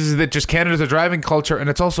difference is that just Canada's a driving culture, and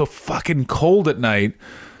it's also fucking cold at night.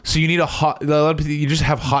 So you need a lot of people, you just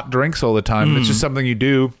have hot drinks all the time. It's just something you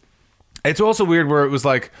do. It's also weird where it was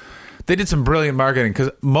like they did some brilliant marketing because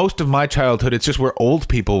most of my childhood, it's just where old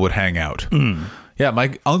people would hang out. Yeah,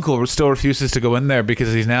 my uncle still refuses to go in there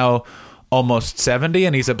because he's now almost 70,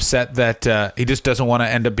 and he's upset that he just doesn't want to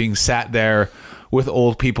end up being sat there with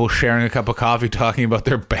old people sharing a cup of coffee talking about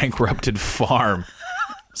their bankrupted farm.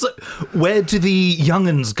 So, where do the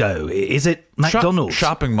young'uns go? Is it McDonald's?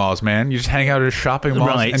 Shopping malls, man. You just hang out at shopping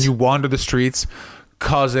malls and you wander the streets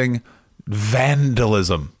causing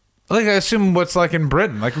vandalism. Like, I assume what's like in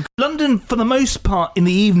Britain. Like London, for the most part, in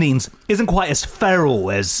the evenings, isn't quite as feral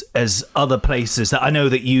as other places that I know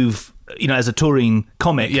that you've, as a touring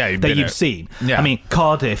comic, that you've seen. Yeah. I mean,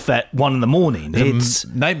 Cardiff at 1 a.m, it's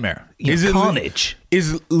nightmare. Carnage.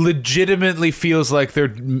 Is legitimately feels like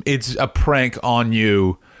it's a prank on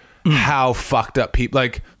you. How fucked up people.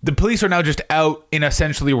 Like, the police are now just out in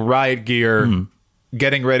essentially riot gear,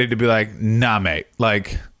 getting ready to be like, nah, mate.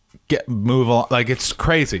 Like, move on. Like, it's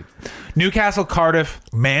crazy. Newcastle, Cardiff,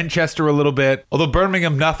 Manchester a little bit. Although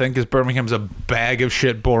Birmingham, nothing, because Birmingham's a bag of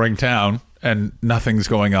shit, boring town, and nothing's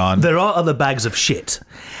going on. There are other bags of shit.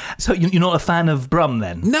 So you're not a fan of Brum,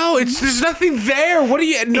 then? No, there's nothing there. What do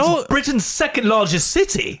you... No, it's Britain's second largest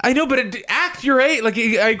city. I know, but act your age. Like,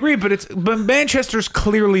 I agree, but Manchester's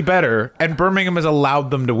clearly better, and Birmingham has allowed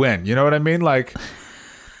them to win. You know what I mean? Like,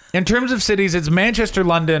 in terms of cities, it's Manchester,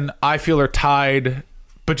 London, I feel are tied,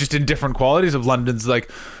 but just in different qualities. Of London's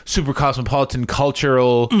like super cosmopolitan,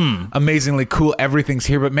 cultural, amazingly cool, everything's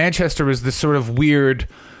here. But Manchester is this sort of weird,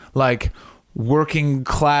 like, working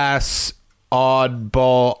class,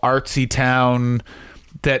 oddball, artsy town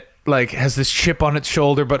that like has this chip on its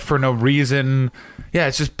shoulder, but for no reason. Yeah,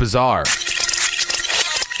 it's just bizarre.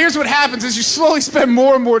 Here's what happens as you slowly spend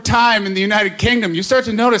more and more time in the United Kingdom. You start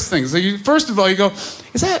to notice things. Like first of all, you go,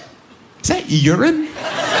 is that urine?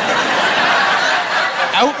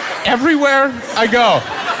 Out everywhere I go.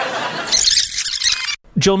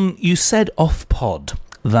 John, you said off pod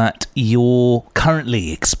that you're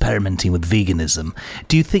currently experimenting with veganism.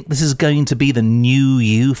 Do you think this is going to be the new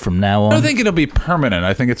you from now on? I don't think it'll be permanent.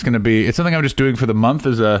 I think it's something I'm just doing for the month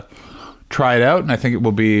as a try it out, and I think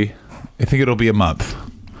it'll be a month.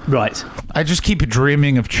 Right. I just keep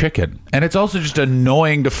dreaming of chicken, and it's also just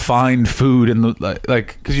annoying to find food in the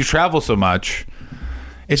like because you travel so much.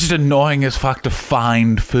 It's just annoying as fuck to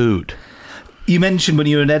find food. You mentioned when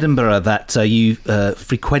you were in Edinburgh that you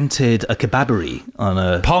frequented a kebabery on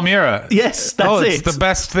a... Palmyra. Yes, that's it's the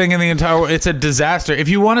best thing in the entire world. It's a disaster. If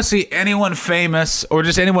you want to see anyone famous or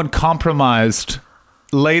just anyone compromised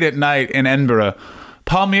late at night in Edinburgh,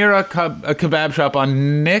 Palmyra, a kebab shop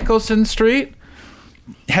on Nicholson Street,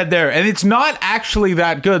 head there. And it's not actually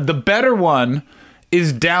that good. The better one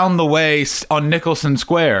is down the way on Nicholson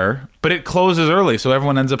Square, but it closes early, so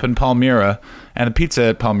everyone ends up in Palmyra, and the pizza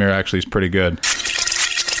at Palmyra actually is pretty good.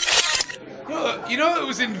 You know, it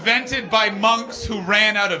was invented by monks who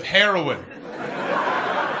ran out of heroin.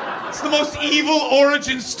 It's the most evil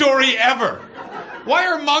origin story ever. Why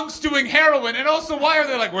are monks doing heroin? And also, why are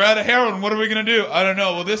they like, we're out of heroin, what are we gonna do? I don't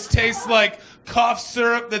know. Well, this tastes like cough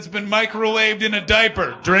syrup that's been microwaved in a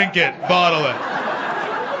diaper. Drink it, bottle it.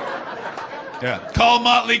 Yeah. Call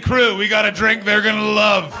Motley Crue. We got a drink they're gonna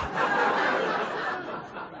love.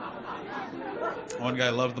 One guy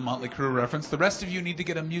loved the Motley Crue reference. The rest of you need to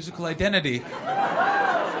get a musical identity.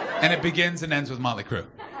 And it begins and ends with Motley Crue.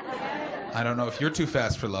 I don't know if you're too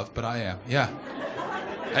fast for love, but I am. Yeah.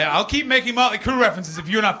 I'll keep making Motley Crue references if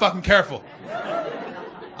you're not fucking careful.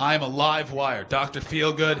 I am a live wire. Dr.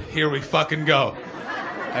 Feelgood, here we fucking go.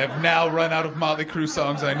 I have now run out of Motley Crue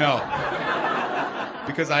songs I know.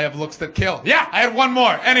 Because I have looks that kill. Yeah, I had one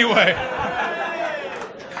more. Anyway.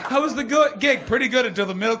 How was the gig? Pretty good until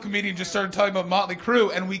the middle comedian just started talking about Motley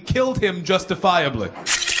Crue, and we killed him justifiably.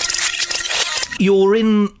 You're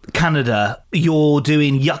in Canada. You're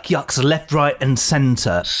doing Yuck Yucks left, right, and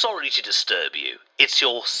centre. Sorry to disturb you. It's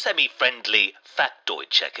your semi-friendly factoid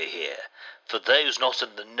checker here. For those not in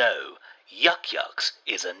the know, Yuck Yucks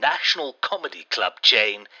is a national comedy club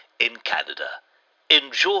chain in Canada.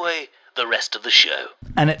 Enjoy the rest of the show.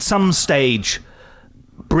 And at some stage,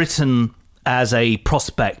 Britain as a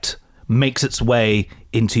prospect makes its way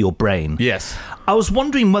into your brain. Yes. I was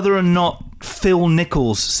wondering whether or not Phil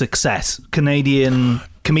Nichols' success, Canadian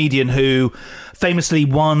comedian who famously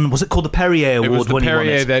won, was it called the Perrier Award? It was the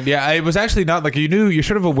Perrier that, yeah, it was actually not like you're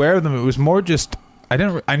sort of aware of them. It was more just, I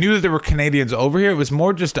knew that there were Canadians over here. It was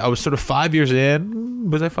more just, I was sort of 5 years in.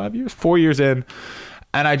 Was I 5 years? 4 years in.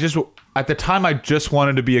 And I just, at the time, I just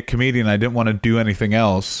wanted to be a comedian. I didn't want to do anything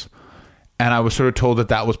else. And I was sort of told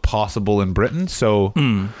that was possible in Britain. So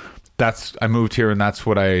I moved here and that's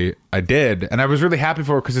what I did. And I was really happy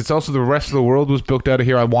for it because it's also the rest of the world was booked out of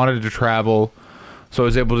here. I wanted to travel. So I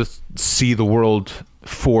was able to see the world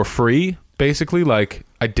for free, basically. Like,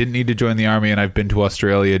 I didn't need to join the army, and I've been to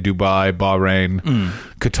Australia, Dubai, Bahrain,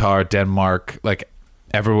 Qatar, Denmark, like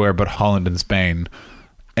everywhere but Holland and Spain.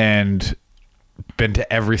 And been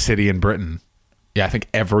to every city in Britain. Yeah, I think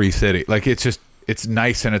every city. Like, it's just, it's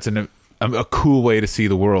nice and it's a cool way to see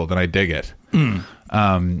the world, and I dig it.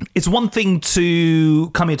 It's one thing to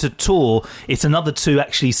come here to tour, it's another to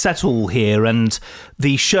actually settle here. And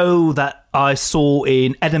the show that I saw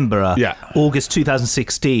in Edinburgh, August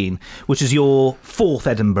 2016, which is your fourth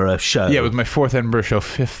Edinburgh show. Yeah, it was my fourth Edinburgh show,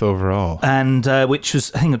 fifth overall. And which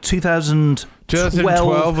was, I think,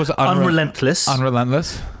 2012 was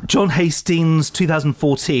Unrelentless. John Hastings,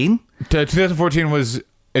 2014. 2014 was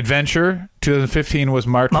Adventure. 2015 was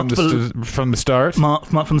Mark from the Start. Mark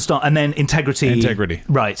from the Start. And then Integrity.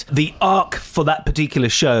 Right. The arc for that particular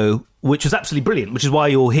show, which was absolutely brilliant, which is why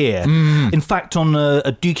you're here. In fact, on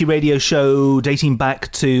a Dookie radio show dating back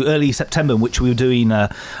to early September, in which we were doing a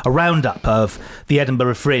roundup of the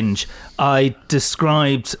Edinburgh Fringe, I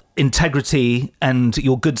described Integrity and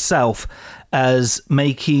your good self as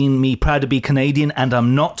making me proud to be Canadian, and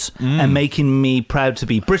I'm not, and making me proud to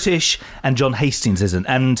be British, and John Hastings isn't.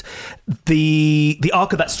 And the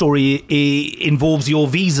arc of that story involves your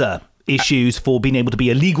visa issues for being able to be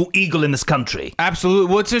a legal eagle in this country.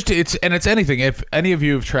 Absolutely. Well, it's anything. If any of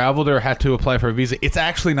you have traveled or had to apply for a visa, it's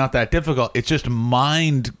actually not that difficult. It's just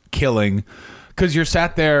mind killing because you're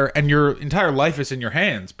sat there and your entire life is in your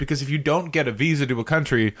hands. Because if you don't get a visa to a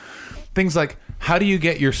country, things like how do you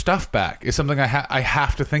get your stuff back is something I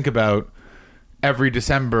have to think about every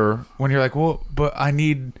December when you're like, well, but I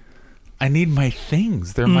need my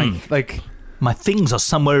things. They're my things are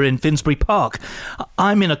somewhere in Finsbury Park.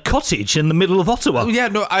 I'm in a cottage in the middle of Ottawa. Yeah,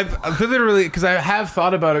 no, I've literally, because I have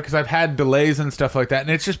thought about it because I've had delays and stuff like that,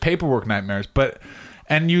 and it's just paperwork nightmares.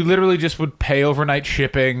 And you literally just would pay overnight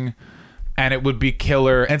shipping, and it would be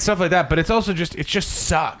killer and stuff like that. But it's also just, it just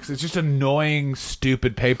sucks. It's just annoying,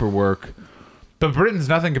 stupid paperwork. But Britain's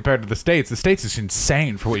nothing compared to the States. The States is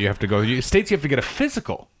insane for what you have to go. The States, you have to get a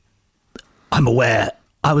physical. I'm aware.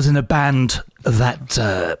 I was in a band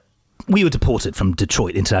that we were deported from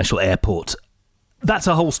Detroit International Airport. That's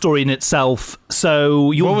a whole story in itself.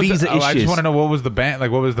 So your visa issues. I just want to know, what was the band?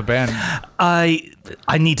 Like, what was the band? I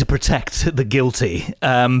need to protect the guilty.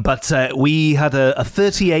 But we had a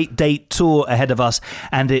 38-date tour ahead of us,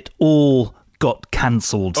 and it all got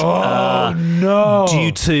cancelled. Oh, no.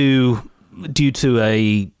 Due to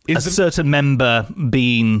a certain member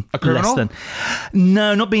being a criminal? less than...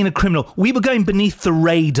 No, not being a criminal. We were going beneath the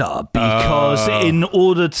radar because in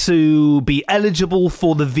order to be eligible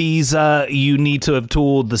for the visa, you need to have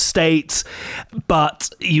toured the States. But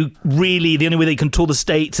the only way that you can tour the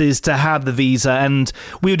States is to have the visa. And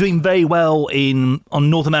we were doing very well on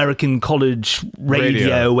North American college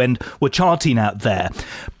radio and were charting out there.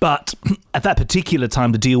 But at that particular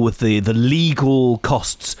time, to deal with the legal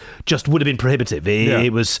costs just would have been prohibitive.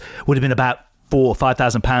 It would have been about £4,000 or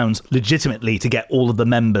 £5,000 legitimately to get all of the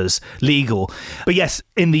members legal. But yes,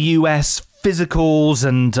 in the US, physicals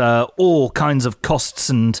and all kinds of costs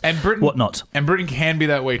and whatnot. And Britain can be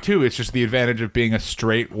that way too. It's just the advantage of being a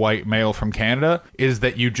straight white male from Canada is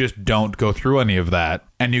that you just don't go through any of that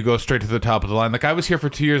and you go straight to the top of the line. Like, I was here for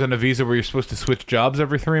 2 years on a visa where you're supposed to switch jobs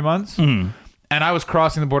every 3 months. And I was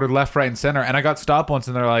crossing the border left, right, and center, and I got stopped once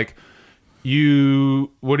and they're like, you've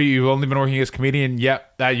only been working as a comedian?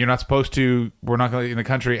 Yep, that you're not supposed to. We're not going to let you in the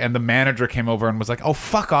country. And the manager came over and was like, oh,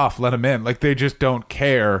 fuck off, let him in. Like, they just don't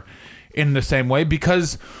care in the same way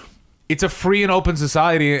because it's a free and open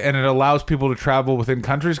society and it allows people to travel within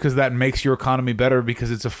countries because that makes your economy better because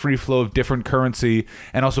it's a free flow of different currency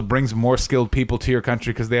and also brings more skilled people to your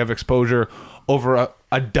country because they have exposure over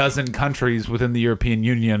a dozen countries within the European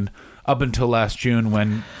Union up until last June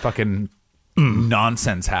when fucking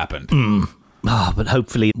nonsense happened. But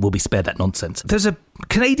hopefully we'll be spared that nonsense. There's a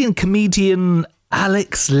Canadian comedian,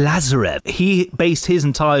 Alex Lazarev. He based his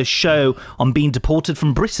entire show on being deported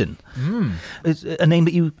from Britain. It's a name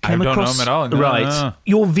that you came across? I don't know him at all. No, right. no.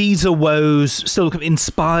 Your visa woes still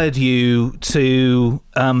inspired you to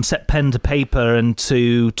set pen to paper and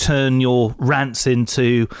to turn your rants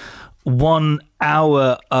into 1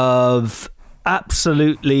 hour of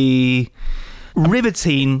absolutely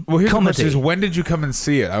riveting comedy. When did you come and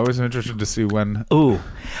see it? I was interested to see when. Oh,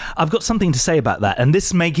 I've got something to say about that, and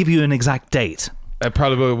this may give you an exact date.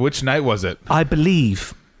 Probably. Which night was it? I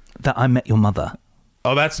believe that I met your mother.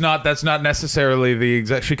 Oh, that's not necessarily the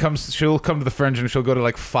exact. She'll come to the Fringe and she'll go to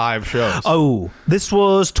like 5 shows. Oh, this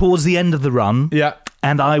was towards the end of the run. Yeah.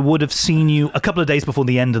 And I would have seen you a couple of days before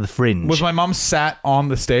the end of the Fringe. Was my mom sat on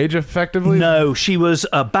the stage effectively? No, she was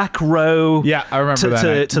a back row. Yeah, I remember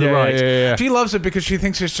that. To the right. Yeah. She loves it because she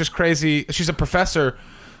thinks it's just crazy. She's a professor,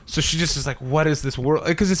 so she just is like, what is this world?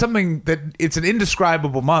 Because it's something that it's an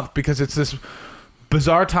indescribable month because it's this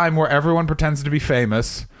bizarre time where everyone pretends to be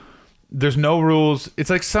famous. There's no rules. It's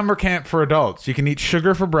like summer camp for adults. You can eat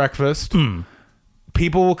sugar for breakfast.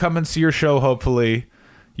 People will come and see your show, hopefully.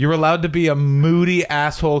 You're allowed to be a moody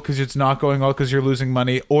asshole because it's not going well because you're losing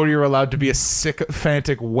money, or you're allowed to be a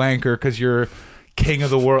sycophantic wanker because you're king of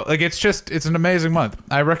the world. Like, it's an amazing month.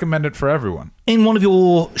 I recommend it for everyone. In one of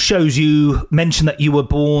your shows, you mentioned that you were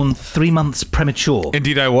born 3 months premature.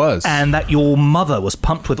 Indeed, I was. And that your mother was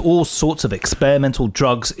pumped with all sorts of experimental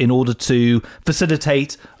drugs in order to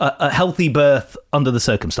facilitate a healthy birth under the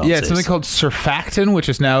circumstances. Yeah, it's something called surfactant, which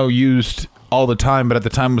is now used all the time, but at the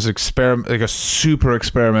time was like a super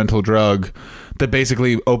experimental drug that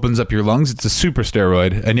basically opens up your lungs. It's a super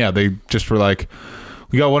steroid. And yeah, they just were like,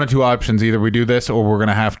 we got 1 or 2 options. Either we do this or we're going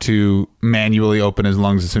to have to manually open his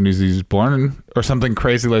lungs as soon as he's born, or something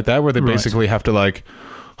crazy like that, where they basically have to like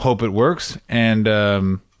hope it works. And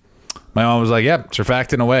my mom was like, yeah,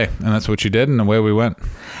 surfactant away. And that's what she did. And away we went.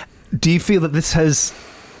 Do you feel that this has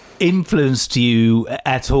influenced you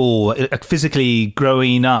at all physically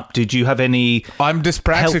growing up? Did you have any I'm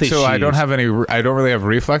dyspraxic, so I don't really have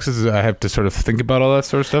reflexes. I have to sort of think about all that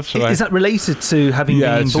sort of stuff. So is that related to having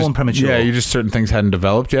been born premature? Yeah, you just certain things hadn't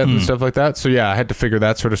developed yet and stuff like that. So yeah, I had to figure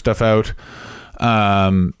that sort of stuff out.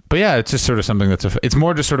 But yeah, it's just sort of something it's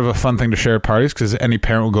more just sort of a fun thing to share at parties, because any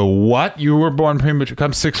parent will go, what? You were born premature?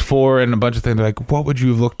 I'm 6'4", and a bunch of things. They're like, what would you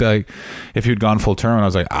have looked like if you'd gone full term? And I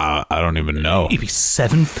was like, I don't even know. You'd be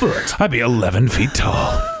 7 foot. I'd be 11 feet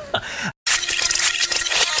tall.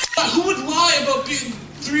 Who would lie about being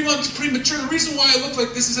 3 months premature? The reason why I look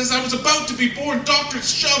like this is as I was about to be born,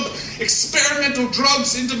 doctors shoved experimental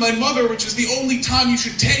drugs into my mother, which is the only time you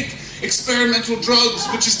should take experimental drugs,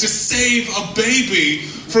 which is to save a baby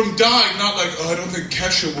from dying. Not like, I don't think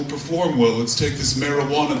Kesha will perform well, let's take this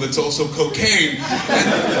marijuana that's also cocaine.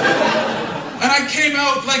 And I came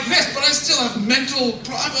out like this, but I I still have mental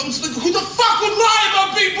I was like, who the fuck would lie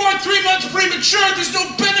about being born 3 months premature? There's no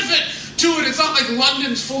benefit to it. It's not like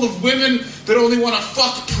London's full of women that only want to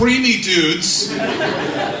fuck preemie dudes.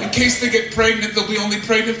 In case they get pregnant, they'll be only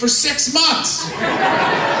pregnant for 6 months.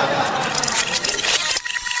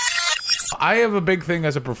 I have a big thing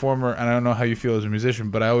as a performer, and I don't know how you feel as a musician,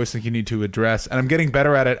 but I always think you need to address, and I'm getting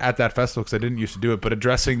better at it at that festival because I didn't used to do it, but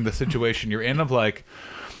addressing the situation you're in of like,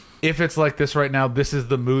 if it's like this right now, this is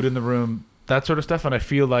the mood in the room, that sort of stuff. And I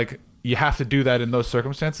feel like you have to do that in those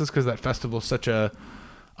circumstances because that festival is such a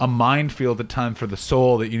minefield at times for the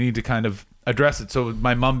soul that you need to kind of address it. So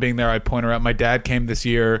my mom being there, I point her out. My dad came this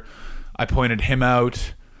year. I pointed him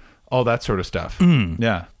out, all that sort of stuff.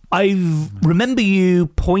 Yeah. I remember you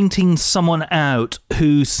pointing someone out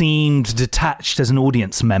who seemed detached as an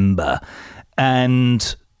audience member.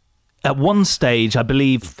 And at one stage, I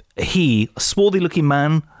believe a swarthy-looking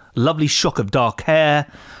man, lovely shock of dark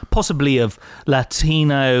hair, possibly of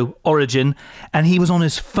Latino origin, and he was on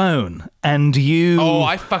his phone. And you... Oh,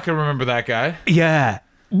 I fucking remember that guy. Yeah.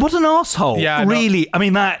 What an asshole. Yeah, really. I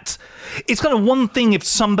mean, it's kind of one thing if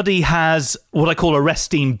somebody has what I call a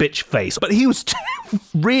resting bitch face, but he was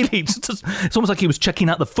really, it's almost like he was checking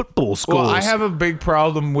out the football scores. Well, I have a big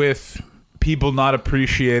problem with people not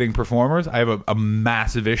appreciating performers. I have a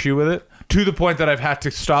massive issue with it, to the point that I've had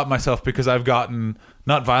to stop myself because I've gotten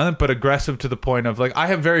not violent, but aggressive to the point of like, I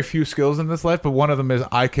have very few skills in this life, but one of them is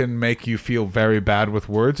I can make you feel very bad with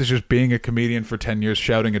words. It's just being a comedian for 10 years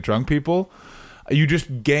shouting at drunk people. You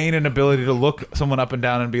just gain an ability to look someone up and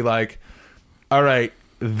down and be like, all right,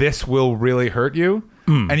 this will really hurt you.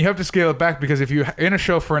 And you have to scale it back because if you're in a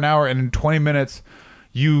show for an hour and in 20 minutes,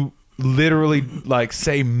 you literally like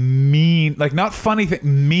say mean, like not funny,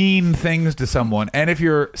 mean things to someone. And if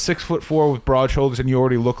you're 6'4" with broad shoulders and you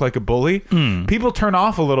already look like a bully, people turn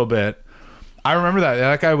off a little bit. I remember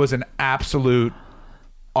that guy was an absolute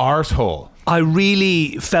arsehole. I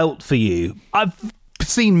really felt for you. I've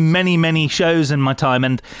seen many shows in my time,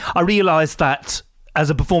 and I realised that as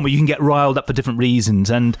a performer you can get riled up for different reasons,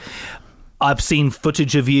 and I've seen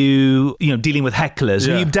footage of you dealing with hecklers,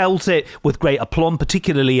 and you've dealt it with great aplomb,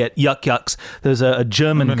 particularly at Yuck Yucks. There's a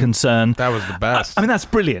German concern. That was the best. I mean, that's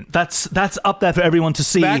brilliant. That's up there for everyone to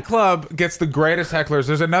see. That club gets the greatest hecklers.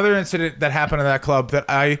 There's another incident that happened in that club that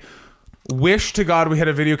I wish to God we had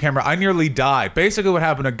a video camera. I nearly died. Basically what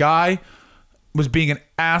happened, a guy was being an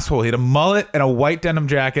asshole. He had a mullet and a white denim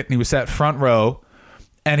jacket, and he was sat front row,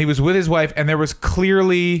 and he was with his wife, and there was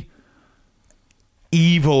clearly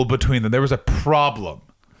evil between them. There was a problem.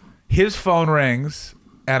 His phone rings,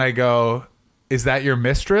 and I go, "Is that your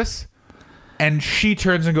mistress?" And she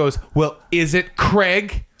turns and goes, "Well, is it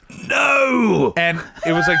Craig?" No! And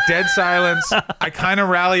it was like dead silence. I kind of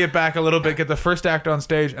rally it back a little bit, get the first act on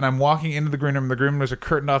stage, and I'm walking into the green room. The green room, there's a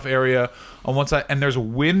curtained off area on one side, and there's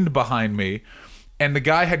wind behind me. And the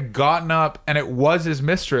guy had gotten up, and it was his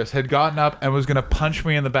mistress, had gotten up and was going to punch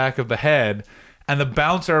me in the back of the head. And the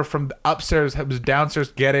bouncer from upstairs was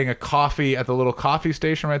downstairs getting a coffee at the little coffee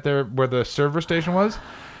station right there where the server station was,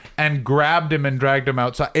 and grabbed him and dragged him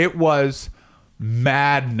outside. It was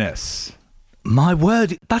madness. My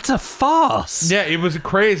word, that's a farce. Yeah, it was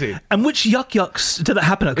crazy. And which Yuck Yucks did that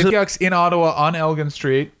happen at? Yuck Yucks in Ottawa on Elgin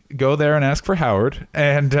Street. Go there and ask for Howard.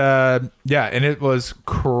 And and it was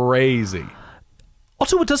crazy.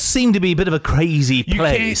 Ottawa does seem to be a bit of a crazy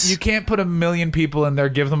place. You can't put 1 million people in there,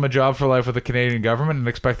 give them a job for life with the Canadian government, and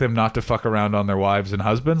expect them not to fuck around on their wives and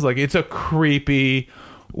husbands. Like, it's a creepy,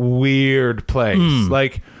 weird place.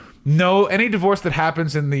 Like, any divorce that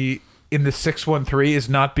happens in the 613 is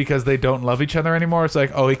not because they don't love each other anymore. It's like,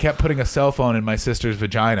 oh, he kept putting a cell phone in my sister's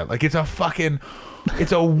vagina. Like, it's a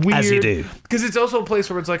weird... As you do. Because it's also a place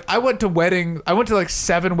where it's like, I went to like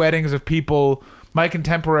 7 weddings of people, my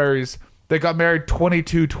contemporaries, that got married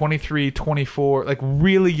 22, 23, 24, like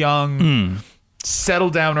really young,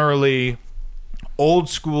 settled down early, old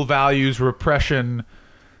school values, repression.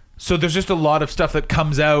 So there's just a lot of stuff that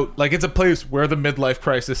comes out. Like, it's a place where the midlife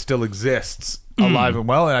crisis still exists, alive and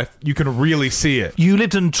well, and you can really see it. You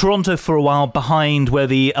lived in Toronto for a while, behind where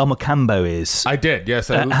the El Mocambo is. I did, yes.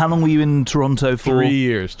 How long were you in Toronto for? 3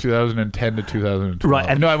 years, 2010 to 2012. Right.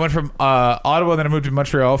 And no, I went from Ottawa, then I moved to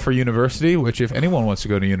Montreal for university, which if anyone wants to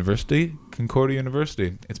go to university, Concordia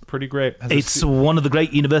University. It's pretty great. It's one of the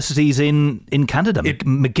great universities in Canada.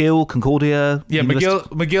 McGill, Concordia. Yeah,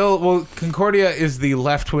 McGill. Well, Concordia is the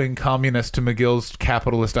left-wing communist to McGill's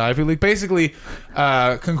capitalist Ivy League. Basically,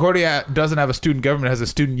 Concordia doesn't have a student government, has a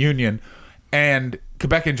student union, and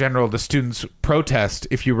Quebec in general, the students protest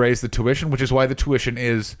if you raise the tuition, which is why the tuition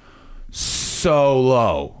is so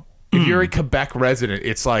low. If you're a Quebec resident,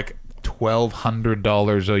 it's like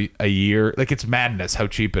 $1,200 a year. Like, it's madness how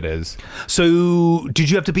cheap it is. So, did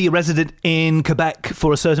you have to be a resident in Quebec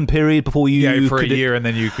for a certain period before you? Yeah, for a year, and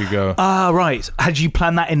then you could go. Ah, right. Had you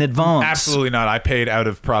planned that in advance? Absolutely not. I paid out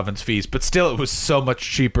of province fees, but still, it was so much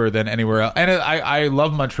cheaper than anywhere else. And I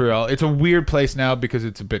love Montreal. It's a weird place now because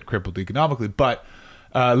it's a bit crippled economically, but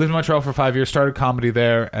lived in Montreal for 5 years, started comedy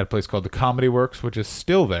there at a place called the Comedy Works, which is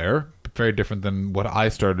still there, but very different than what I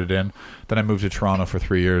started in. Then I moved to Toronto for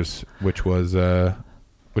 3 years, which was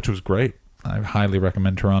great. I highly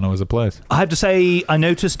recommend Toronto as a place. I have to say, I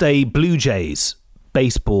noticed a Blue Jays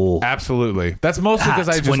baseball. Absolutely. That's mostly because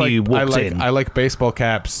I just I like baseball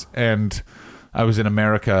caps, and I was in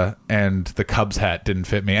America and the Cubs hat didn't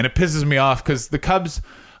fit me. And it pisses me off because the Cubs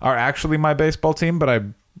are actually my baseball team, but I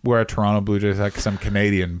wear a Toronto Blue Jays hat because I'm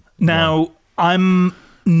Canadian. Now, I'm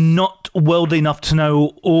not worldly enough to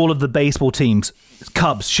know all of the baseball teams.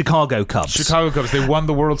 Cubs, Chicago Cubs. Chicago Cubs. They won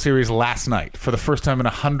the World Series last night. For the first time in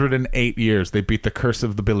 108 years, they beat the curse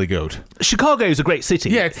of the Billy Goat. Chicago is a great city.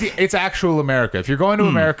 Yeah, it's actual America. If you're going to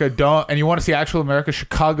America, and you want to see actual America,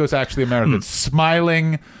 Chicago's actually America. It's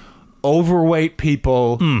smiling, overweight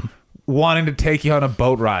people wanting to take you on a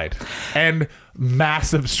boat ride. And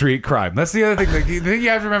massive street crime. That's the other thing. The thing you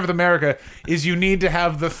have to remember with America is you need to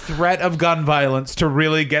have the threat of gun violence to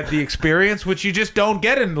really get the experience, which you just don't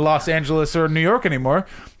get in Los Angeles or New York anymore.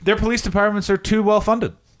 Their police departments are too well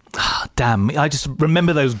funded. Oh, damn, I just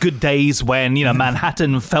remember those good days when,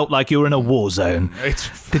 Manhattan felt like you were in a war zone.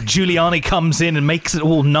 The Giuliani comes in and makes it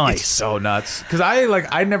all nice. It's so nuts. Because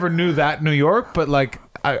I never knew that New York, but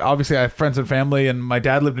obviously I have friends and family, and my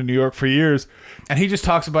dad lived in New York for years, and he just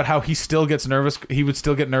talks about how he still gets nervous. He would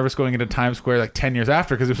still get nervous going into Times Square 10 years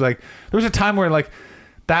after, because it was there was a time where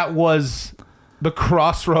that was the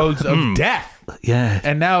crossroads of death. Yeah.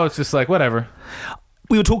 And now it's just whatever.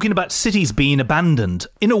 We were talking about cities being abandoned.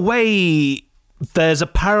 In a way, there's a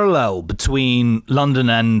parallel between London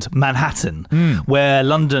and Manhattan, where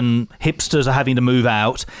London hipsters are having to move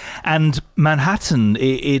out, and Manhattan,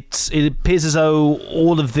 it appears as though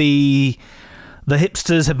all of the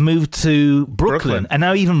hipsters have moved to Brooklyn, and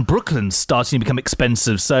now even Brooklyn's starting to become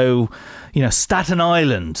expensive. So, Staten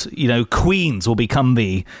Island, Queens will become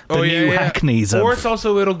the new Hackneys. Or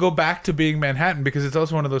it'll go back to being Manhattan, because it's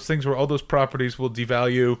also one of those things where all those properties will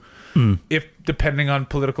devalue if depending on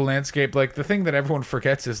political landscape. The thing that everyone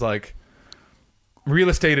forgets is real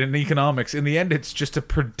estate and economics. In the end, it's just a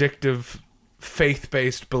predictive,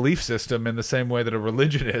 faith-based belief system in the same way that a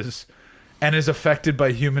religion is. And is affected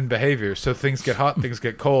by human behavior. So things get hot, things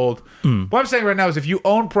get cold. What I'm saying right now is if you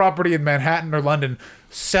own property in Manhattan or London,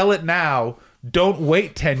 sell it now. Don't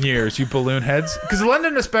wait 10 years, you balloon heads. Because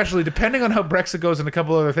London especially, depending on how Brexit goes and a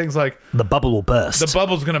couple other things, the bubble will burst. The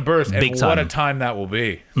bubble's going to burst. Big and time. What a time that will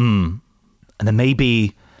be. And then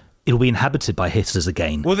maybe it'll be inhabited by hipsters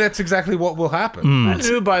again. Well, that's exactly what will happen. I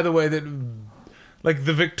knew, by the way, that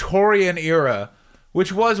the Victorian era,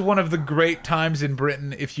 which was one of the great times in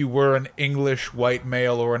Britain if you were an English white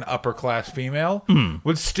male or an upper-class female,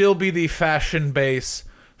 would still be the fashion base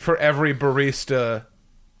for every barista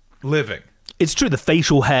living. It's true, the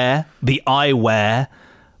facial hair, the eyewear,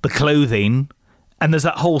 the clothing, and there's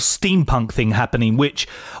that whole steampunk thing happening, which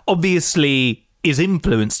obviously is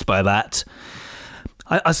influenced by that.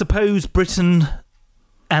 I suppose Britain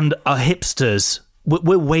and our hipsters,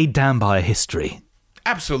 we're weighed down by our history.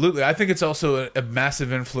 Absolutely. I think it's also a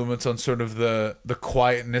massive influence on sort of the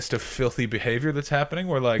quietness of filthy behavior that's happening,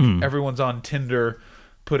 where everyone's on Tinder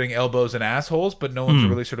putting elbows in assholes, but no one's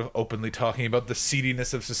really sort of openly talking about the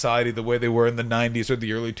seediness of society the way they were in the 90s or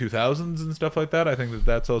the early 2000s and stuff like that. I think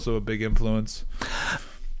that's also a big influence.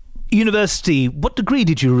 University, what degree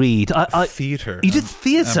did you read? Theatre. You did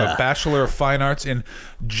theatre? I'm a Bachelor of Fine Arts in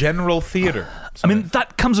General Theatre. I mean,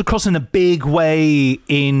 that comes across in a big way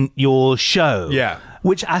in your show. Yeah.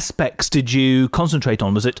 Which aspects did you concentrate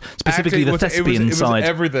on? Was it specifically the thespian side? It was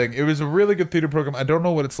everything. It was a really good theater program. I don't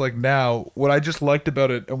know what it's like now. What I just liked about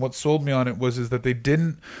it and what sold me on it is that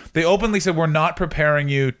they openly said, we're not preparing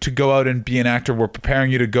you to go out and be an actor. We're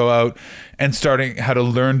preparing you to go out and starting how to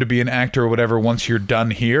learn to be an actor or whatever once you're done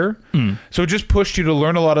here. So it just pushed you to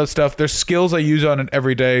learn a lot of stuff. There's skills I use on it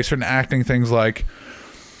every day, certain acting things like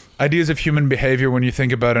ideas of human behavior. When you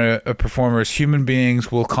think about a performer, as human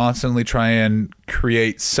beings will constantly try and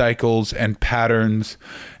create cycles and patterns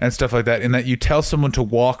and stuff like that, in that you tell someone to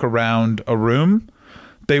walk around a room,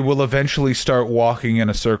 they will eventually start walking in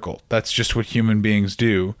a circle. That's just what human beings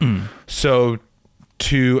do. So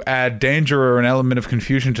to add danger or an element of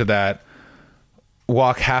confusion to that,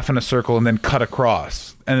 walk half in a circle and then cut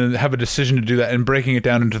across, and have a decision to do that, and breaking it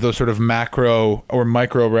down into those sort of macro or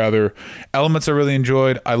micro rather elements I really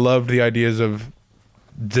enjoyed. I loved the ideas of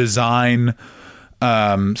design,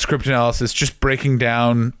 script analysis, just breaking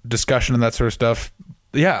down discussion and that sort of stuff.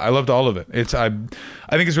 Yeah, I loved all of it. I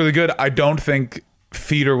think it's really good. I don't think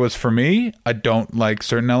theater was for me. I don't like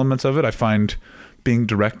certain elements of it. I find being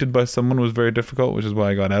directed by someone was very difficult, which is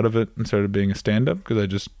why I got out of it and started being a stand-up,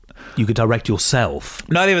 because you could direct yourself.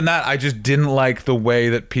 Not even that. I just didn't like the way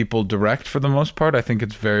that people direct for the most part. I think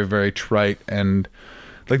it's very, very trite, and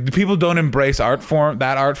like the people don't embrace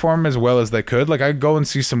that art form as well as they could. Like I go and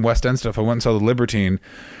see some West End stuff. I went and saw The Libertine.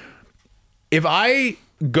 If I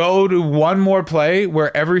go to one more play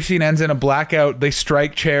where every scene ends in a blackout, they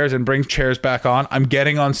strike chairs and bring chairs back on, I'm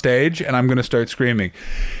getting on stage and I'm going to start screaming.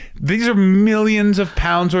 These are millions of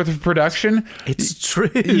pounds worth of production. It's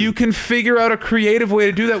true. You can figure out a creative way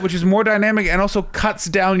to do that, which is more dynamic and also cuts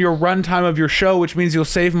down your runtime of your show, which means you'll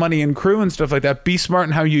save money in crew and stuff like that. Be smart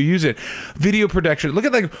in how you use it. Video production. Look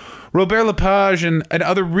at like Robert Lepage and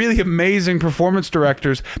other really amazing performance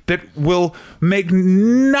directors that will make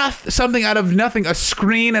something out of nothing, a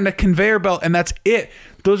screen and a conveyor belt, and that's it.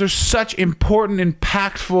 Those are such important,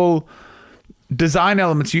 impactful design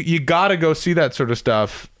elements. You got to go see that sort of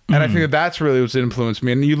stuff. And I think that's really what's influenced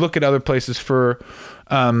me. And you look at other places for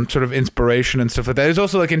sort of inspiration and stuff like that. There's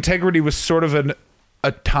also like Integrity was sort of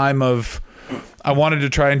a time of, I wanted to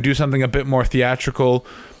try and do something a bit more theatrical,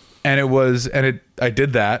 and I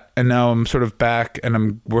did that, and now I'm sort of back and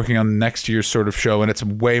I'm working on next year's sort of show, and it's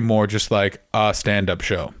way more just like a stand-up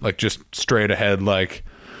show, like just straight ahead, like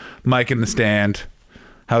Mike in the stand,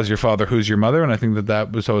 how's your father, who's your mother? And I think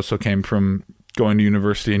that was also came from going to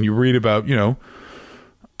university, and you read about,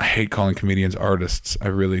 I hate calling comedians artists. I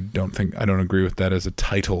don't agree with that as a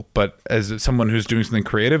title, but as someone who's doing something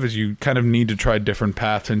creative, is you kind of need to try different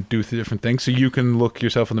paths and do different things, so you can look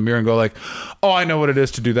yourself in the mirror and go like, oh, I know what it is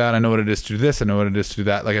to do that. I know what it is to do this. I know what it is to do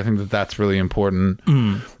that. Like, I think that's really important.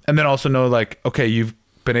 And then also know like, okay, you've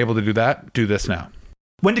been able to do that. Do this now.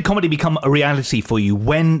 When did comedy become a reality for you?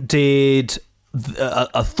 When did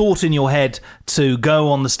a thought in your head to go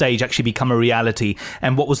on the stage actually become a reality,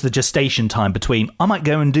 and what was the gestation time between I might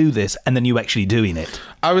go and do this and then you actually doing it?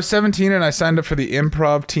 I was 17 and I signed up for the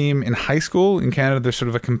improv team in high school. In Canada, there's sort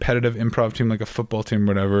of a competitive improv team, like a football team,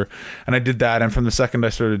 whatever, and I did that, and from the second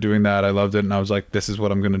I started doing that, I loved it, and I was like, this is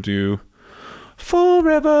what I'm gonna do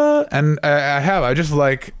forever. And I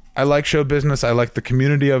like show business. I like the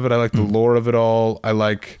community of it. I like the lore of it all. I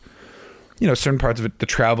like certain parts of it. The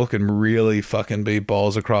travel can really fucking be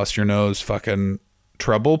balls across your nose fucking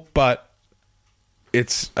trouble, but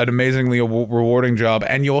it's an amazingly rewarding job,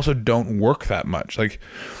 and you also don't work that much. Like,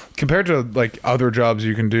 compared to like other jobs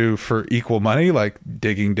you can do for equal money, like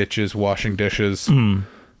digging ditches, washing dishes,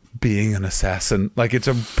 being an assassin. Like, it's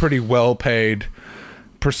a pretty well-paid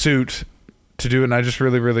pursuit to do it, and I just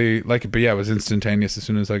really, really like it. But yeah, it was instantaneous. As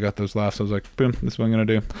soon as I got those laughs, I was like, boom, this is what I'm going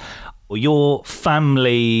to do. Your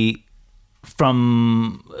family,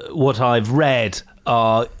 from what I've read,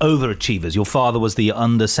 are overachievers. Your father was the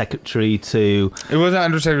undersecretary to... It wasn't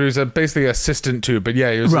undersecretary, he was basically assistant to, but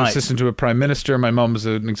yeah, he was right. An assistant to a prime minister. My mom was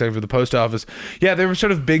an executive of the post office. Yeah, they were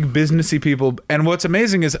sort of big businessy people. And what's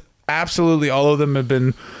amazing is absolutely all of them have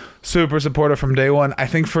been super supportive from day one. I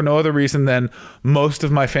think for no other reason than most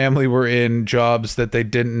of my family were in jobs that they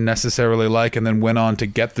didn't necessarily like, and then went on to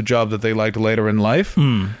get the job that they liked later in life.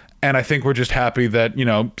 And I think we're just happy that,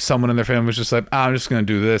 someone in their family was just like, I'm just going to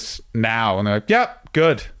do this now. And they're like, yep,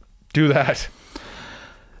 good. Do that.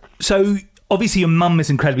 So obviously your mum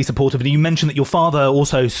is incredibly supportive. And you mentioned that your father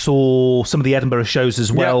also saw some of the Edinburgh shows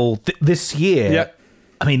as well this year. Yeah.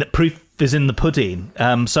 I mean, the proof is in the pudding.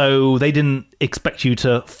 So they didn't expect you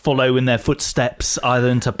to follow in their footsteps either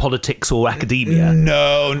into politics or academia.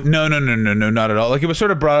 No, not at all. Like, it was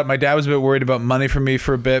sort of brought up. My dad was a bit worried about money for me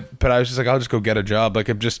for a bit, but I was just like, I'll just go get a job.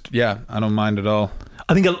 Like, I don't mind at all.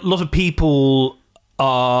 I think a lot of people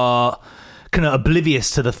are kind of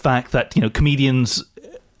oblivious to the fact that, comedians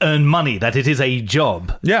earn money, that it is a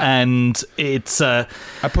job. Yeah. And it's... I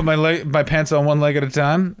put my pants on one leg at a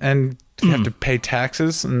time, and you have to pay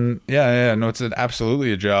taxes, and no, it's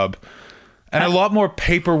absolutely a job, and a lot more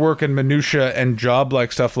paperwork and minutia and job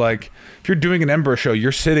like stuff. Like, if you're doing an Edinburgh show,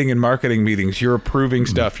 you're sitting in marketing meetings, you're approving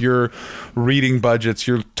stuff, you're reading budgets,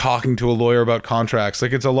 you're talking to a lawyer about contracts.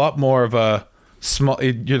 Like, it's a lot more of a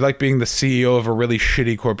you're like being the CEO of a really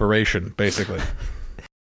shitty corporation, basically.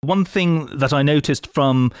 One thing that I noticed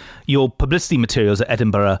from your publicity materials at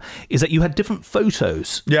Edinburgh is that you had different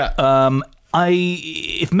photos. Yeah.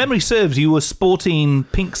 if memory serves, you were sporting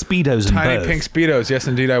pink Speedos and Tiny both. pink Speedos. Yes,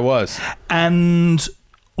 indeed, I was. And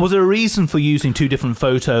was there a reason for using two different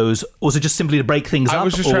photos? Or was it just simply to break things up? I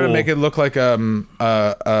was just trying to make it look like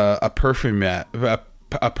a perfume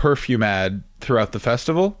ad throughout the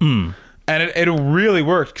festival. And it really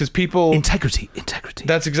worked because people integrity.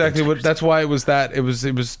 That's exactly what. That's why it was that. It was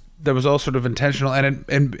that was all sort of intentional, and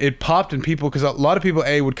it popped in people because a lot of people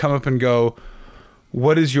would come up and go,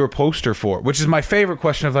 "What is your poster for?" Which is my favorite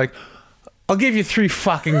question. Of like, I'll give you 3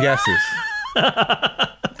 fucking guesses.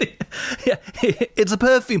 Yeah, it's a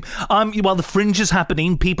perfume. While the Fringe is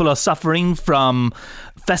happening, people are suffering from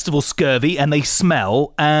festival scurvy and they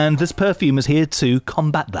smell, and this perfume is here to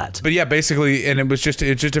combat that. But yeah, basically, and it's just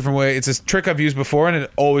a different way. It's a trick I've used before, and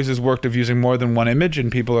it always has worked of using more than one image,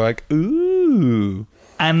 and people are like, ooh.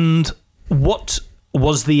 And what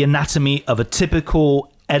was the anatomy of a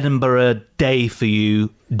typical Edinburgh day for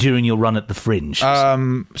you during your run at the Fringe?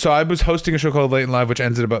 So I was hosting a show called Late and Live, which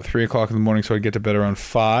ends at about 3 o'clock in the morning, so I'd get to bed around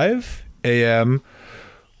 5 a.m.,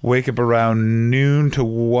 wake up around noon to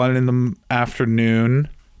 1 in the afternoon,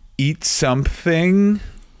 eat something,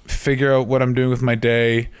 figure out what I'm doing with my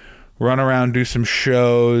day, run around, do some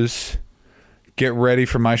shows, get ready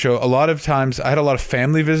for my show. A lot of times, I had a lot of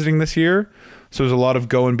family visiting this year, so there's a lot of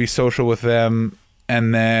go and be social with them,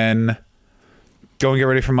 and then go and get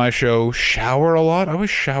ready for my show, shower a lot. I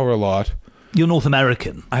always shower a lot. You're North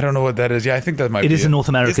American. I don't know what that is. Yeah, I think that might be it. It is a North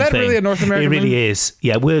American thing. Is that really a North American thing? It really thing? is.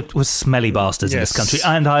 Yeah, we're smelly bastards in this country,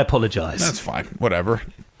 and I apologise. That's fine. Whatever.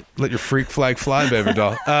 Let your freak flag fly, baby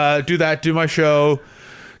doll. Do that, do my show,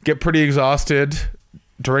 get pretty exhausted,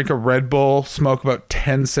 drink a Red Bull, smoke about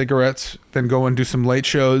 10 cigarettes, then go and do some late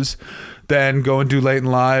shows, then go and do Late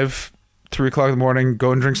and Live, 3 o'clock in the morning,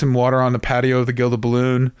 go and drink some water on the patio of the Gilded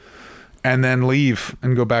Balloon, and then leave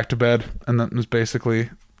and go back to bed. And that was basically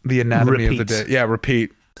the anatomy of the day. Yeah,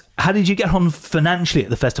 repeat. How did you get on financially at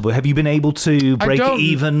the festival? Have you been able to break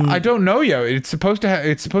even? I don't know yet. It's supposed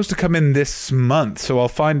to come in this month, so I'll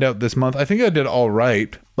find out this month. I think I did all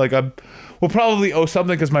right. Like I will probably owe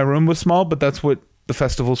something because my room was small, but that's what the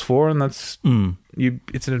festival's for, and that's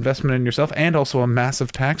it's an investment in yourself and also a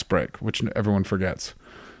massive tax break, which everyone forgets.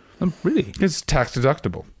 Oh, really? It's tax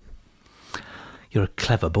deductible. You're a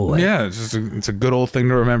clever boy. Yeah, it's a good old thing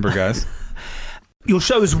to remember, guys. Your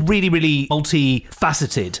show is really, really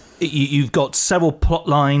multifaceted. You've got several plot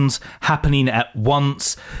lines happening at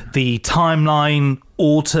once. The timeline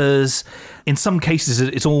alters. In some cases,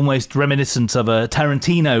 it's almost reminiscent of a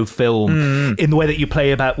Tarantino film in the way that you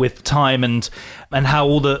play about with time and how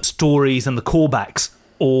all the stories and the callbacks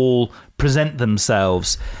all present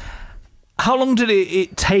themselves. How long did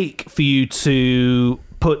it take for you to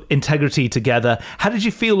put Integrity together? How did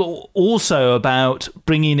you feel also about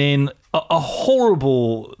bringing in a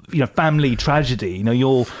horrible, family tragedy?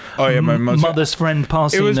 Your my mother's friend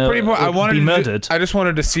passing. It was pretty. I wanted be murdered. I just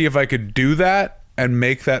wanted to see if I could do that and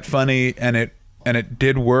make that funny, and it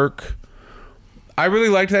did work. I really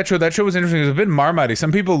liked that show. That show was interesting. It was a bit Marmite-y.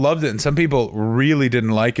 Some people loved it, and some people really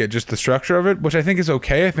didn't like it. Just the structure of it, which I think is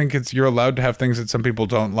okay. I think you're allowed to have things that some people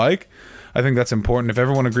don't like. I think that's important. If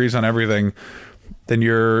everyone agrees on everything, then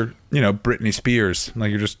you're, Britney Spears. Like,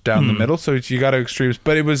 you're just down the middle. So you got extremes.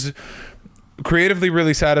 But it was creatively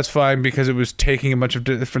really satisfying because it was taking a bunch of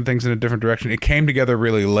different things in a different direction. It came together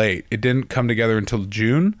really late. It didn't come together until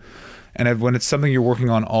June. And when it's something you're working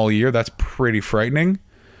on all year, that's pretty frightening.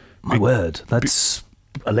 My word. That's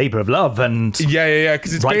a labor of love and yeah,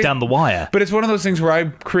 because it's right down the wire. But it's one of those things where I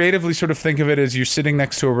creatively sort of think of it as you're sitting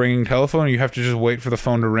next to a ringing telephone and you have to just wait for the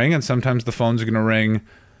phone to ring, and sometimes the phone's going to ring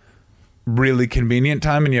really convenient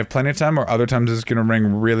time and you have plenty of time, or other times it's going to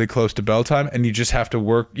ring really close to bell time, and you just have to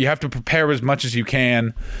work. You have to prepare as much as you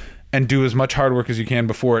can and do as much hard work as you can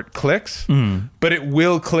before it clicks. But it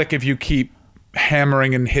will click if you keep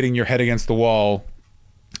hammering and hitting your head against the wall,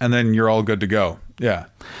 and then you're all good to go. Yeah.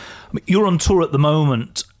 You're on tour at the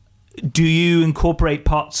moment. Do you incorporate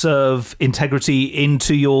parts of Integrity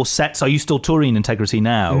into your sets? Are you still touring Integrity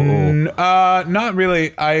now? Or? Not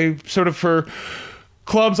really. I sort of, for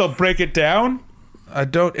clubs, I'll break it down. I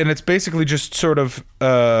don't, and it's basically just sort of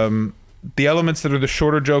the elements that are the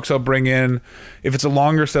shorter jokes I'll bring in. If it's a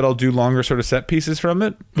longer set, I'll do longer sort of set pieces from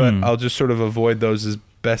it, but I'll just sort of avoid those as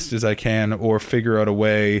best as I can, or figure out a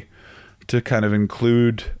way to kind of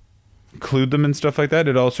include them and stuff like that.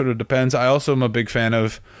 It all sort of depends. I also am a big fan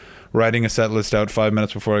of writing a set list out 5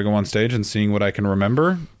 minutes before I go on stage and seeing what I can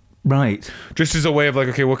remember. Right. Just as a way of like,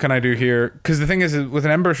 okay, what can I do here? Because the thing is, with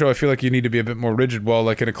an Edinburgh show, I feel like you need to be a bit more rigid. While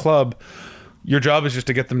like in a club, your job is just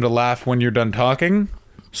to get them to laugh when you're done talking.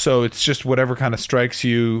 So it's just whatever kind of strikes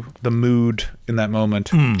you, the mood in that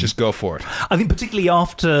moment, just go for it. I think particularly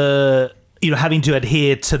after having to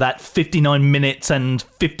adhere to that 59 minutes and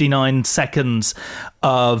 59 seconds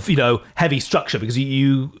of heavy structure, because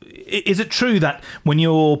is it true that when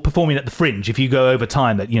you're performing at the Fringe, if you go over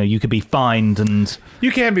time, that you could be fined? And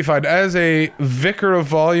you can be fined. As a vicar of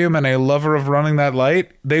volume and a lover of running that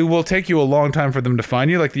light, they will take you a long time for them to fine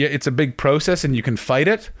you. Like it's a big process, and you can fight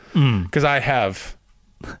it. Because I have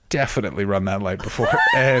definitely run that light before,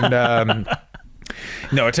 and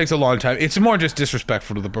no, it takes a long time. It's more just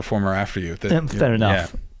disrespectful to the performer after you. Fair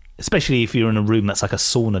enough. Yeah. Especially if you're in a room that's like a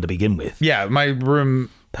sauna to begin with. Yeah, my room...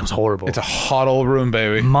 That was horrible. It's a hot old room,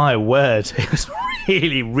 baby. My word. It was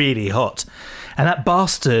really, really hot. And that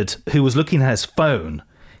bastard who was looking at his phone,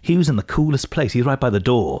 he was in the coolest place. He was right by the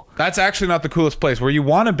door. That's actually not the coolest place. Where you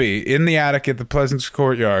want to be, in the attic at the Pleasance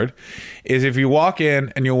Courtyard, is if you walk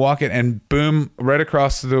in and boom, right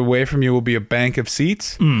across the way from you will be a bank of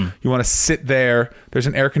seats. You want to sit there. There's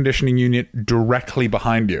an air conditioning unit directly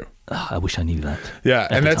behind you. Oh, I wish I knew that. Yeah,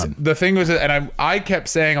 and that's the thing was, and I kept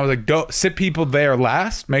saying, I was like, don't sit people there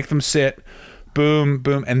last, make them sit, boom,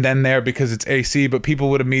 boom, and then there because it's AC, but people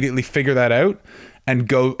would immediately figure that out and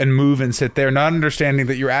go and move and sit there, not understanding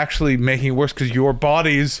that you're actually making it worse because your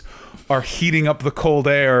bodies are heating up the cold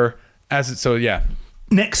air as it. So yeah.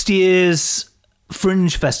 Next year's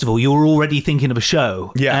Fringe Festival, you're already thinking of a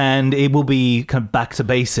show, and it will be kind of back to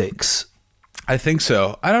basics. I think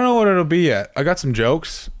so. I don't know what it'll be yet. I got some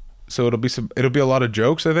jokes, so it'll be a lot of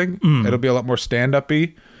jokes. I think it'll be a lot more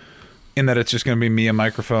stand-up-y, in that it's just going to be me, a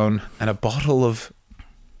microphone, and a bottle of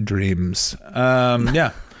dreams.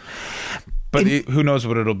 Yeah. But who knows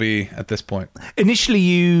what it'll be at this point. Initially,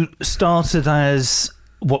 you started as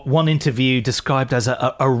what one interview described as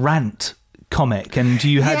a rant comic, and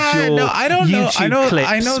you had YouTube clips,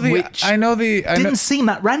 didn't seem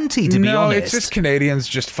that ranty, to be honest. No, it's just Canadians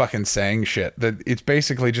just fucking saying shit. That it's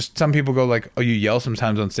basically just, some people go like, oh, you yell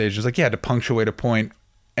sometimes on stage. It's like, yeah, to punctuate a point,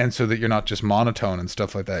 and so that you're not just monotone and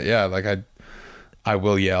stuff like that. Yeah, like I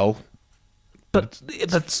will yell. But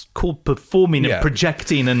that's called performing and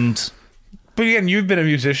projecting and... But again, you've been a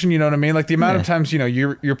musician, you know what I mean? Like the amount of times,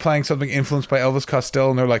 you're playing something influenced by Elvis Costello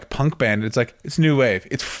and they're like punk band. It's like, it's new wave.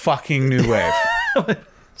 It's fucking new wave.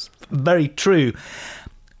 Very true.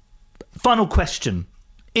 Final question.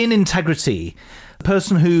 In Integrity, the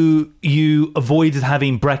person who you avoided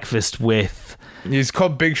having breakfast with... He's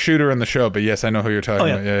called Big Shooter in the show, but yes, I know who you're talking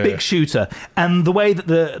about. Yeah, Big Shooter. And the way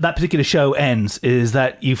that that particular show ends is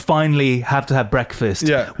that you finally have to have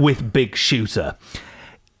breakfast with Big Shooter.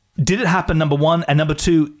 Did it happen, number one? And number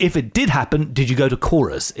two, if it did happen, did you go to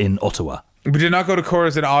Chorus in Ottawa? We did not go to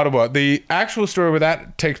Chorus in Ottawa. The actual story where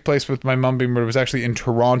that takes place with my mum being murdered was actually in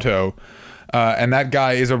Toronto. And that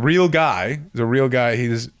guy is a real guy. He's a real guy.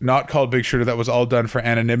 He's not called Big Shooter. That was all done for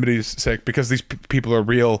anonymity's sake because these people are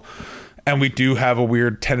real. And we do have a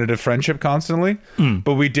weird tentative friendship constantly.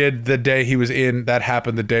 But we did the day he was in, that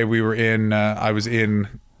happened the day we were in, I was in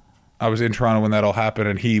Toronto when that all happened,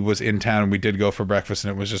 and he was in town, and we did go for breakfast,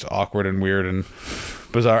 and it was just awkward and weird and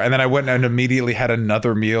bizarre. And then I went and immediately had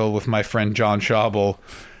another meal with my friend John Schauble,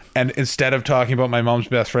 and instead of talking about my mom's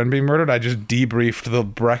best friend being murdered, I just debriefed the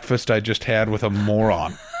breakfast I just had with a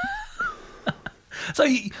moron. So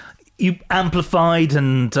you amplified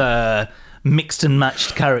and mixed and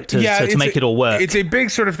matched characters to make it all work. It's a big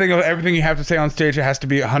sort of thing of everything you have to say on stage, it has to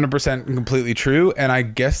be 100% and completely true, and I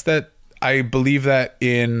guess that I believe that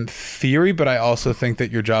in theory, but I also think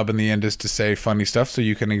that your job in the end is to say funny stuff so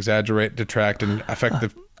you can exaggerate, detract, and affect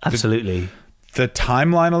the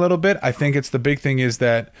timeline a little bit. I think it's the big thing is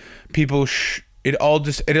that people it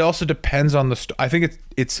also depends on the I think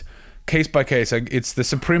it's case by case. It's the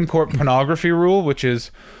Supreme Court pornography rule, which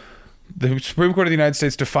is the Supreme Court of the United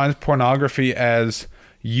States defines pornography as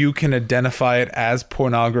you can identify it as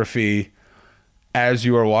pornography as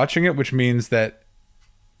you are watching it, which means that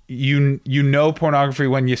you know pornography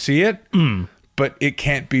when you see it, but it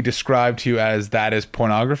can't be described to you as that is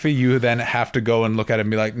pornography. You then have to go and look at it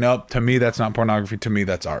and be like, nope, to me that's not pornography, to me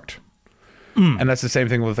that's art. And that's the same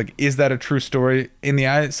thing with like, is that a true story in the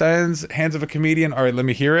hands of a comedian? All right, let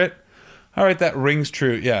me hear it. All right, that rings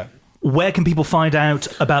true. Yeah. Where can people find out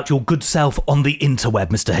about your good self on the interweb,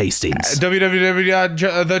 Mr. Hastings?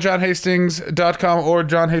 www.thejohnhastings.com or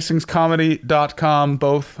johnhastingscomedy.com.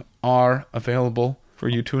 Both are available for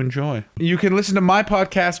you to enjoy. You can listen to my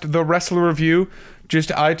podcast, The Wrestler Review. Just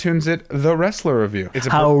iTunes it, The Wrestler Review.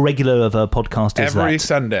 How regular of a podcast is that? Every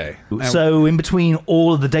Sunday. So in between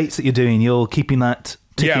all of the dates that you're doing, you're keeping that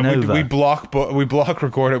ticking over? We block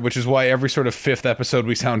record it, which is why every sort of fifth episode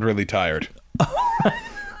we sound really tired.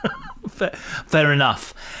 Fair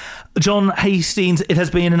enough. John Hastings, it has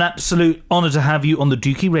been an absolute honour to have you on the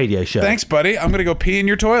Dookie Radio Show. Thanks, buddy. I'm going to go pee in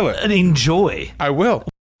your toilet. And enjoy. I will.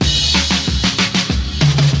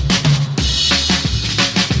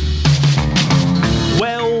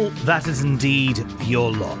 Well, that is indeed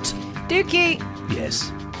your lot. Dookie,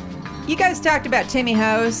 Yes. you guys talked about Timmy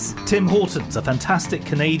Ho's. Tim Hortons, a fantastic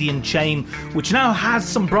Canadian chain which now has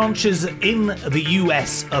some branches in the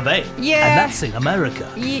US of A. Yeah. And that's in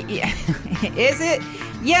America. Yeah. Is it?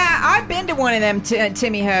 Yeah, I've been to one of them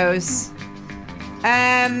Timmy Ho's.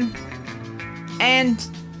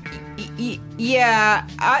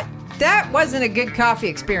 That wasn't a good coffee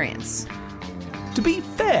experience. To be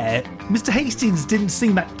fair, Mr. Hastings didn't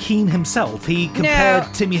seem that keen himself. He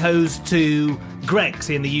compared Timmy Ho's to Greg's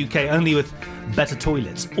in the UK, only with better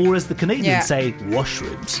toilets, or as the Canadians say,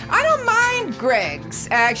 washrooms. I don't mind Greg's,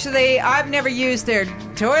 actually. I've never used their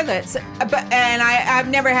toilets, and I've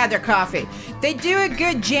never had their coffee. They do a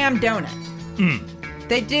good jam donut.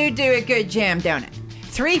 They do a good jam donut.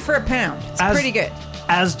 $3 for a pound. It's pretty good.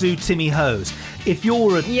 As do Timmy Ho's. If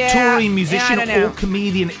you're a touring musician or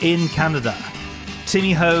comedian in Canada,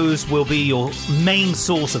 Timmy Ho's will be your main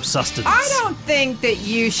source of sustenance. I don't think that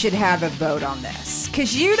you should have a vote on this,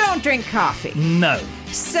 because you don't drink coffee. No.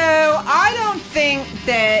 So I don't think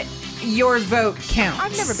that your vote counts.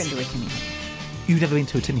 I've never been to a Timmy Ho's. You've never been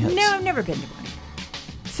to a Timmy Ho's? No, I've never been to one.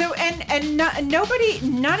 So,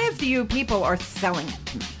 none of you people are selling it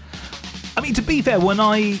to me. I mean, to be fair, when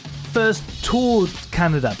I first toured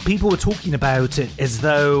Canada, people were talking about it as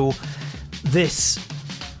though this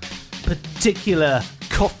particular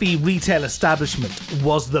coffee retail establishment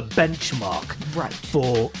was the benchmark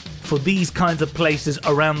for these kinds of places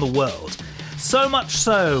around the world. So much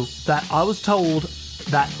so that I was told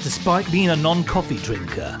that despite being a non-coffee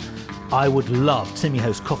drinker, I would love Timmy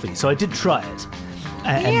Ho's coffee. So I did try it.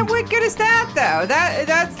 And what good is that, though?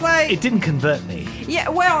 That's like... it didn't convert me. Yeah,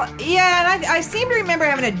 well, yeah, and I seem to remember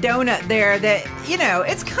having a donut there that,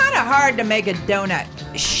 it's kind of hard to make a donut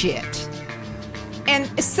shit.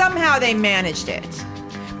 And somehow they managed it.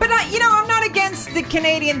 But, I'm not against the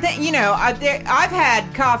Canadian thing. I've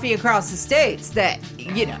had coffee across the States that,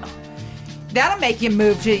 that'll make you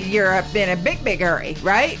move to Europe in a big, big hurry,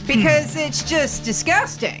 right? Because it's just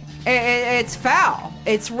disgusting. It's foul.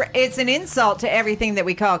 It's an insult to everything that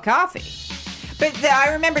we call coffee. But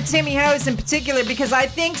I remember Timmy Ho's in particular because I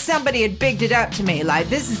think somebody had bigged it up to me. Like,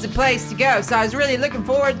 this is the place to go. So I was really looking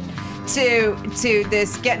forward to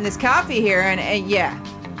getting this coffee here. And yeah.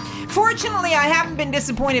 Fortunately, I haven't been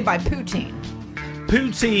disappointed by poutine.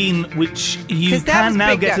 Poutine, which you can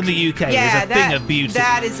now get in the UK, is a thing of beauty.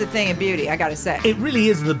 That is a thing of beauty, I gotta say. It really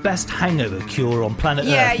is the best hangover cure on planet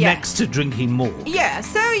Earth, next to drinking more. Yeah,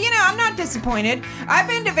 so, I'm not disappointed. I've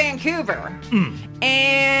been to Vancouver,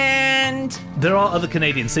 and... there are other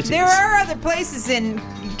Canadian cities. There are other places in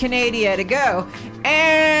Canada to go,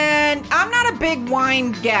 and I'm not a big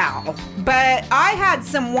wine gal, but I had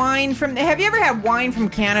some wine from... Have you ever had wine from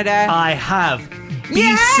Canada? I have.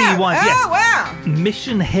 BC wines, yes. Oh, wow.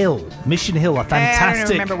 Mission Hill, a fantastic... I don't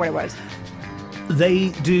remember what it was.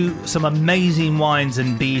 They do some amazing wines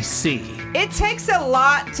in BC. It takes a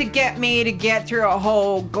lot to get me to get through a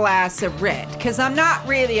whole glass of red, because I'm not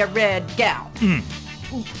really a red gal.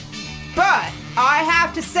 But I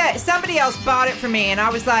have to say, somebody else bought it for me, and I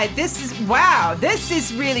was like, this is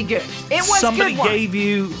really good. It was somebody good wine. Gave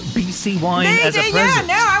you BC wine as a present. Yeah,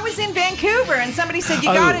 no, I was in Vancouver, and somebody said,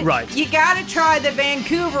 you gotta try the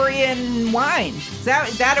Vancouverian wine. Is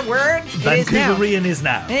that a word? Vancouverian is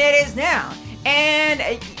now. It is now. And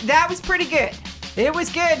that was pretty good. It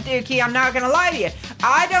was good, Dookie. I'm not going to lie to you.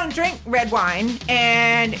 I don't drink red wine,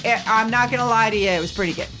 and I'm not going to lie to you. It was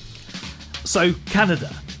pretty good. So,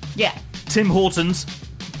 Canada. Yeah. Tim Hortons,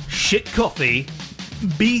 shit coffee,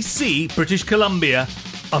 BC, British Columbia,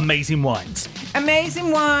 amazing wines.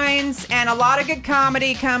 Amazing wines, and a lot of good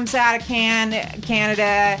comedy comes out of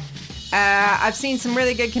Canada. I've seen some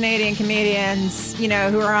really good Canadian comedians,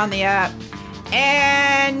 who are on the up.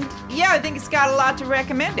 And, yeah, I think it's got a lot to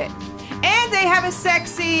recommend it. And they have a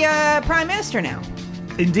sexy prime minister now.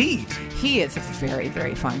 Indeed. He is very,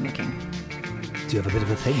 very fine looking. Do you have a bit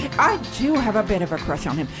of a thing? I do have a bit of a crush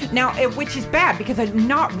on him. Now, which is bad because I'm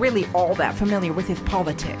not really all that familiar with his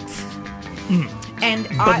politics.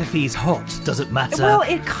 But if he's hot, does it matter? Well,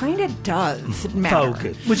 it kind of does matter. Oh,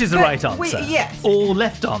 good. Which is the right answer. Yes. Or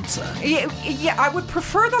left answer. Yeah, I would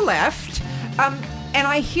prefer the left. And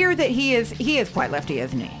I hear that he is quite lefty,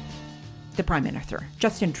 isn't he? The Prime Minister,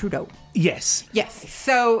 Justin Trudeau. Yes. Yes.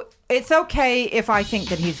 So it's okay if I think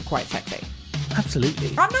that he's quite sexy. Absolutely.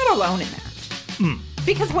 I'm not alone in that.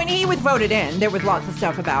 Because when he was voted in, there was lots of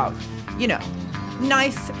stuff about,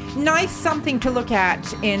 nice something to look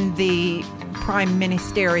at in the prime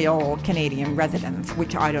ministerial Canadian residence,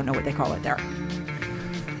 which I don't know what they call it there.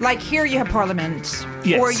 Like here you have Parliament,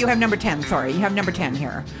 Yes. or you have number 10, sorry. You have number 10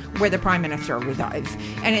 here, where the Prime Minister resides.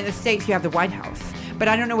 And in the States you have the White House. But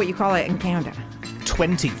I don't know what you call it in Canada.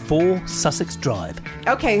 24 Sussex Drive.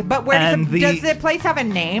 Okay, but where And does the place have a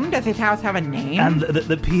name? Does his house have a name? And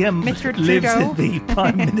the PM Mr. lives Trudeau? in the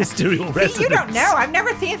prime ministerial residence. See, you don't know. I've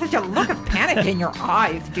never seen such a look of panic in your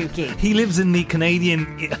eyes, Dookie. He lives in the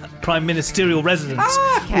Canadian prime ministerial residence,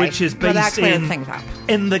 Oh, okay. which is Well, that based clears things up.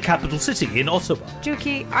 in the capital city, in Ottawa.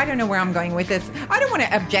 Dookie, I don't know where I'm going with this. I don't want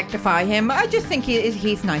to objectify him. I just think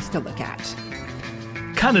he's nice to look at.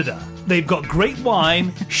 Canada. They've got great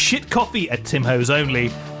wine, shit coffee at Tim Ho's only,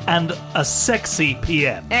 and a sexy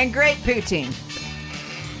PM. And great poutine.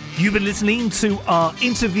 You've been listening to our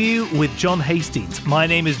interview with John Hastings. My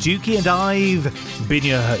name is Dookie and I've been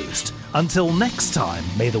your host. Until next time,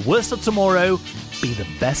 may the worst of tomorrow be the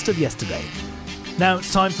best of yesterday. Now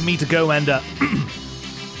it's time for me to go and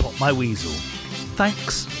pop my weasel.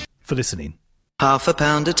 Thanks for listening. Half a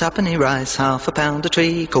pound of tuppenny rice, half a pound of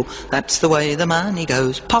treacle. That's the way the money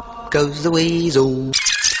goes. Pop goes the weasel.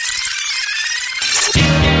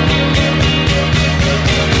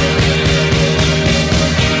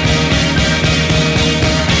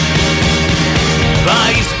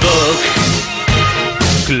 Facebook.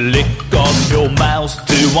 Click on your mouse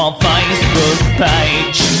to our Facebook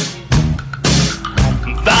page.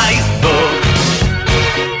 Facebook.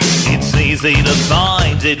 It's easy to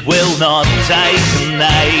find, it will not take an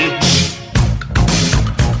age.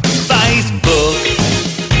 Facebook.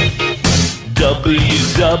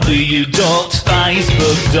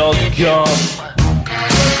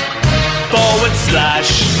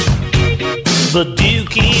 www.facebook.com/The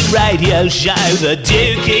Dookie Radio Show, The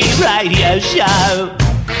Dookie Radio Show.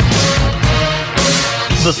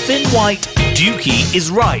 The thin white Dookie is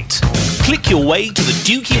right. Click your way to the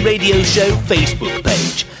Dookie Radio Show Facebook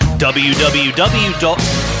page,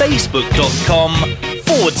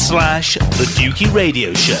 www.facebook.com/The Dookie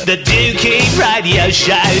Radio Show. The Dookie Radio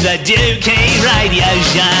Show, The Dookie Radio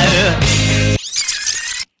Show.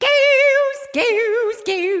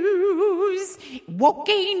 Goose,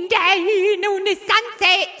 walking down on the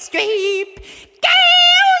Sunset Strip.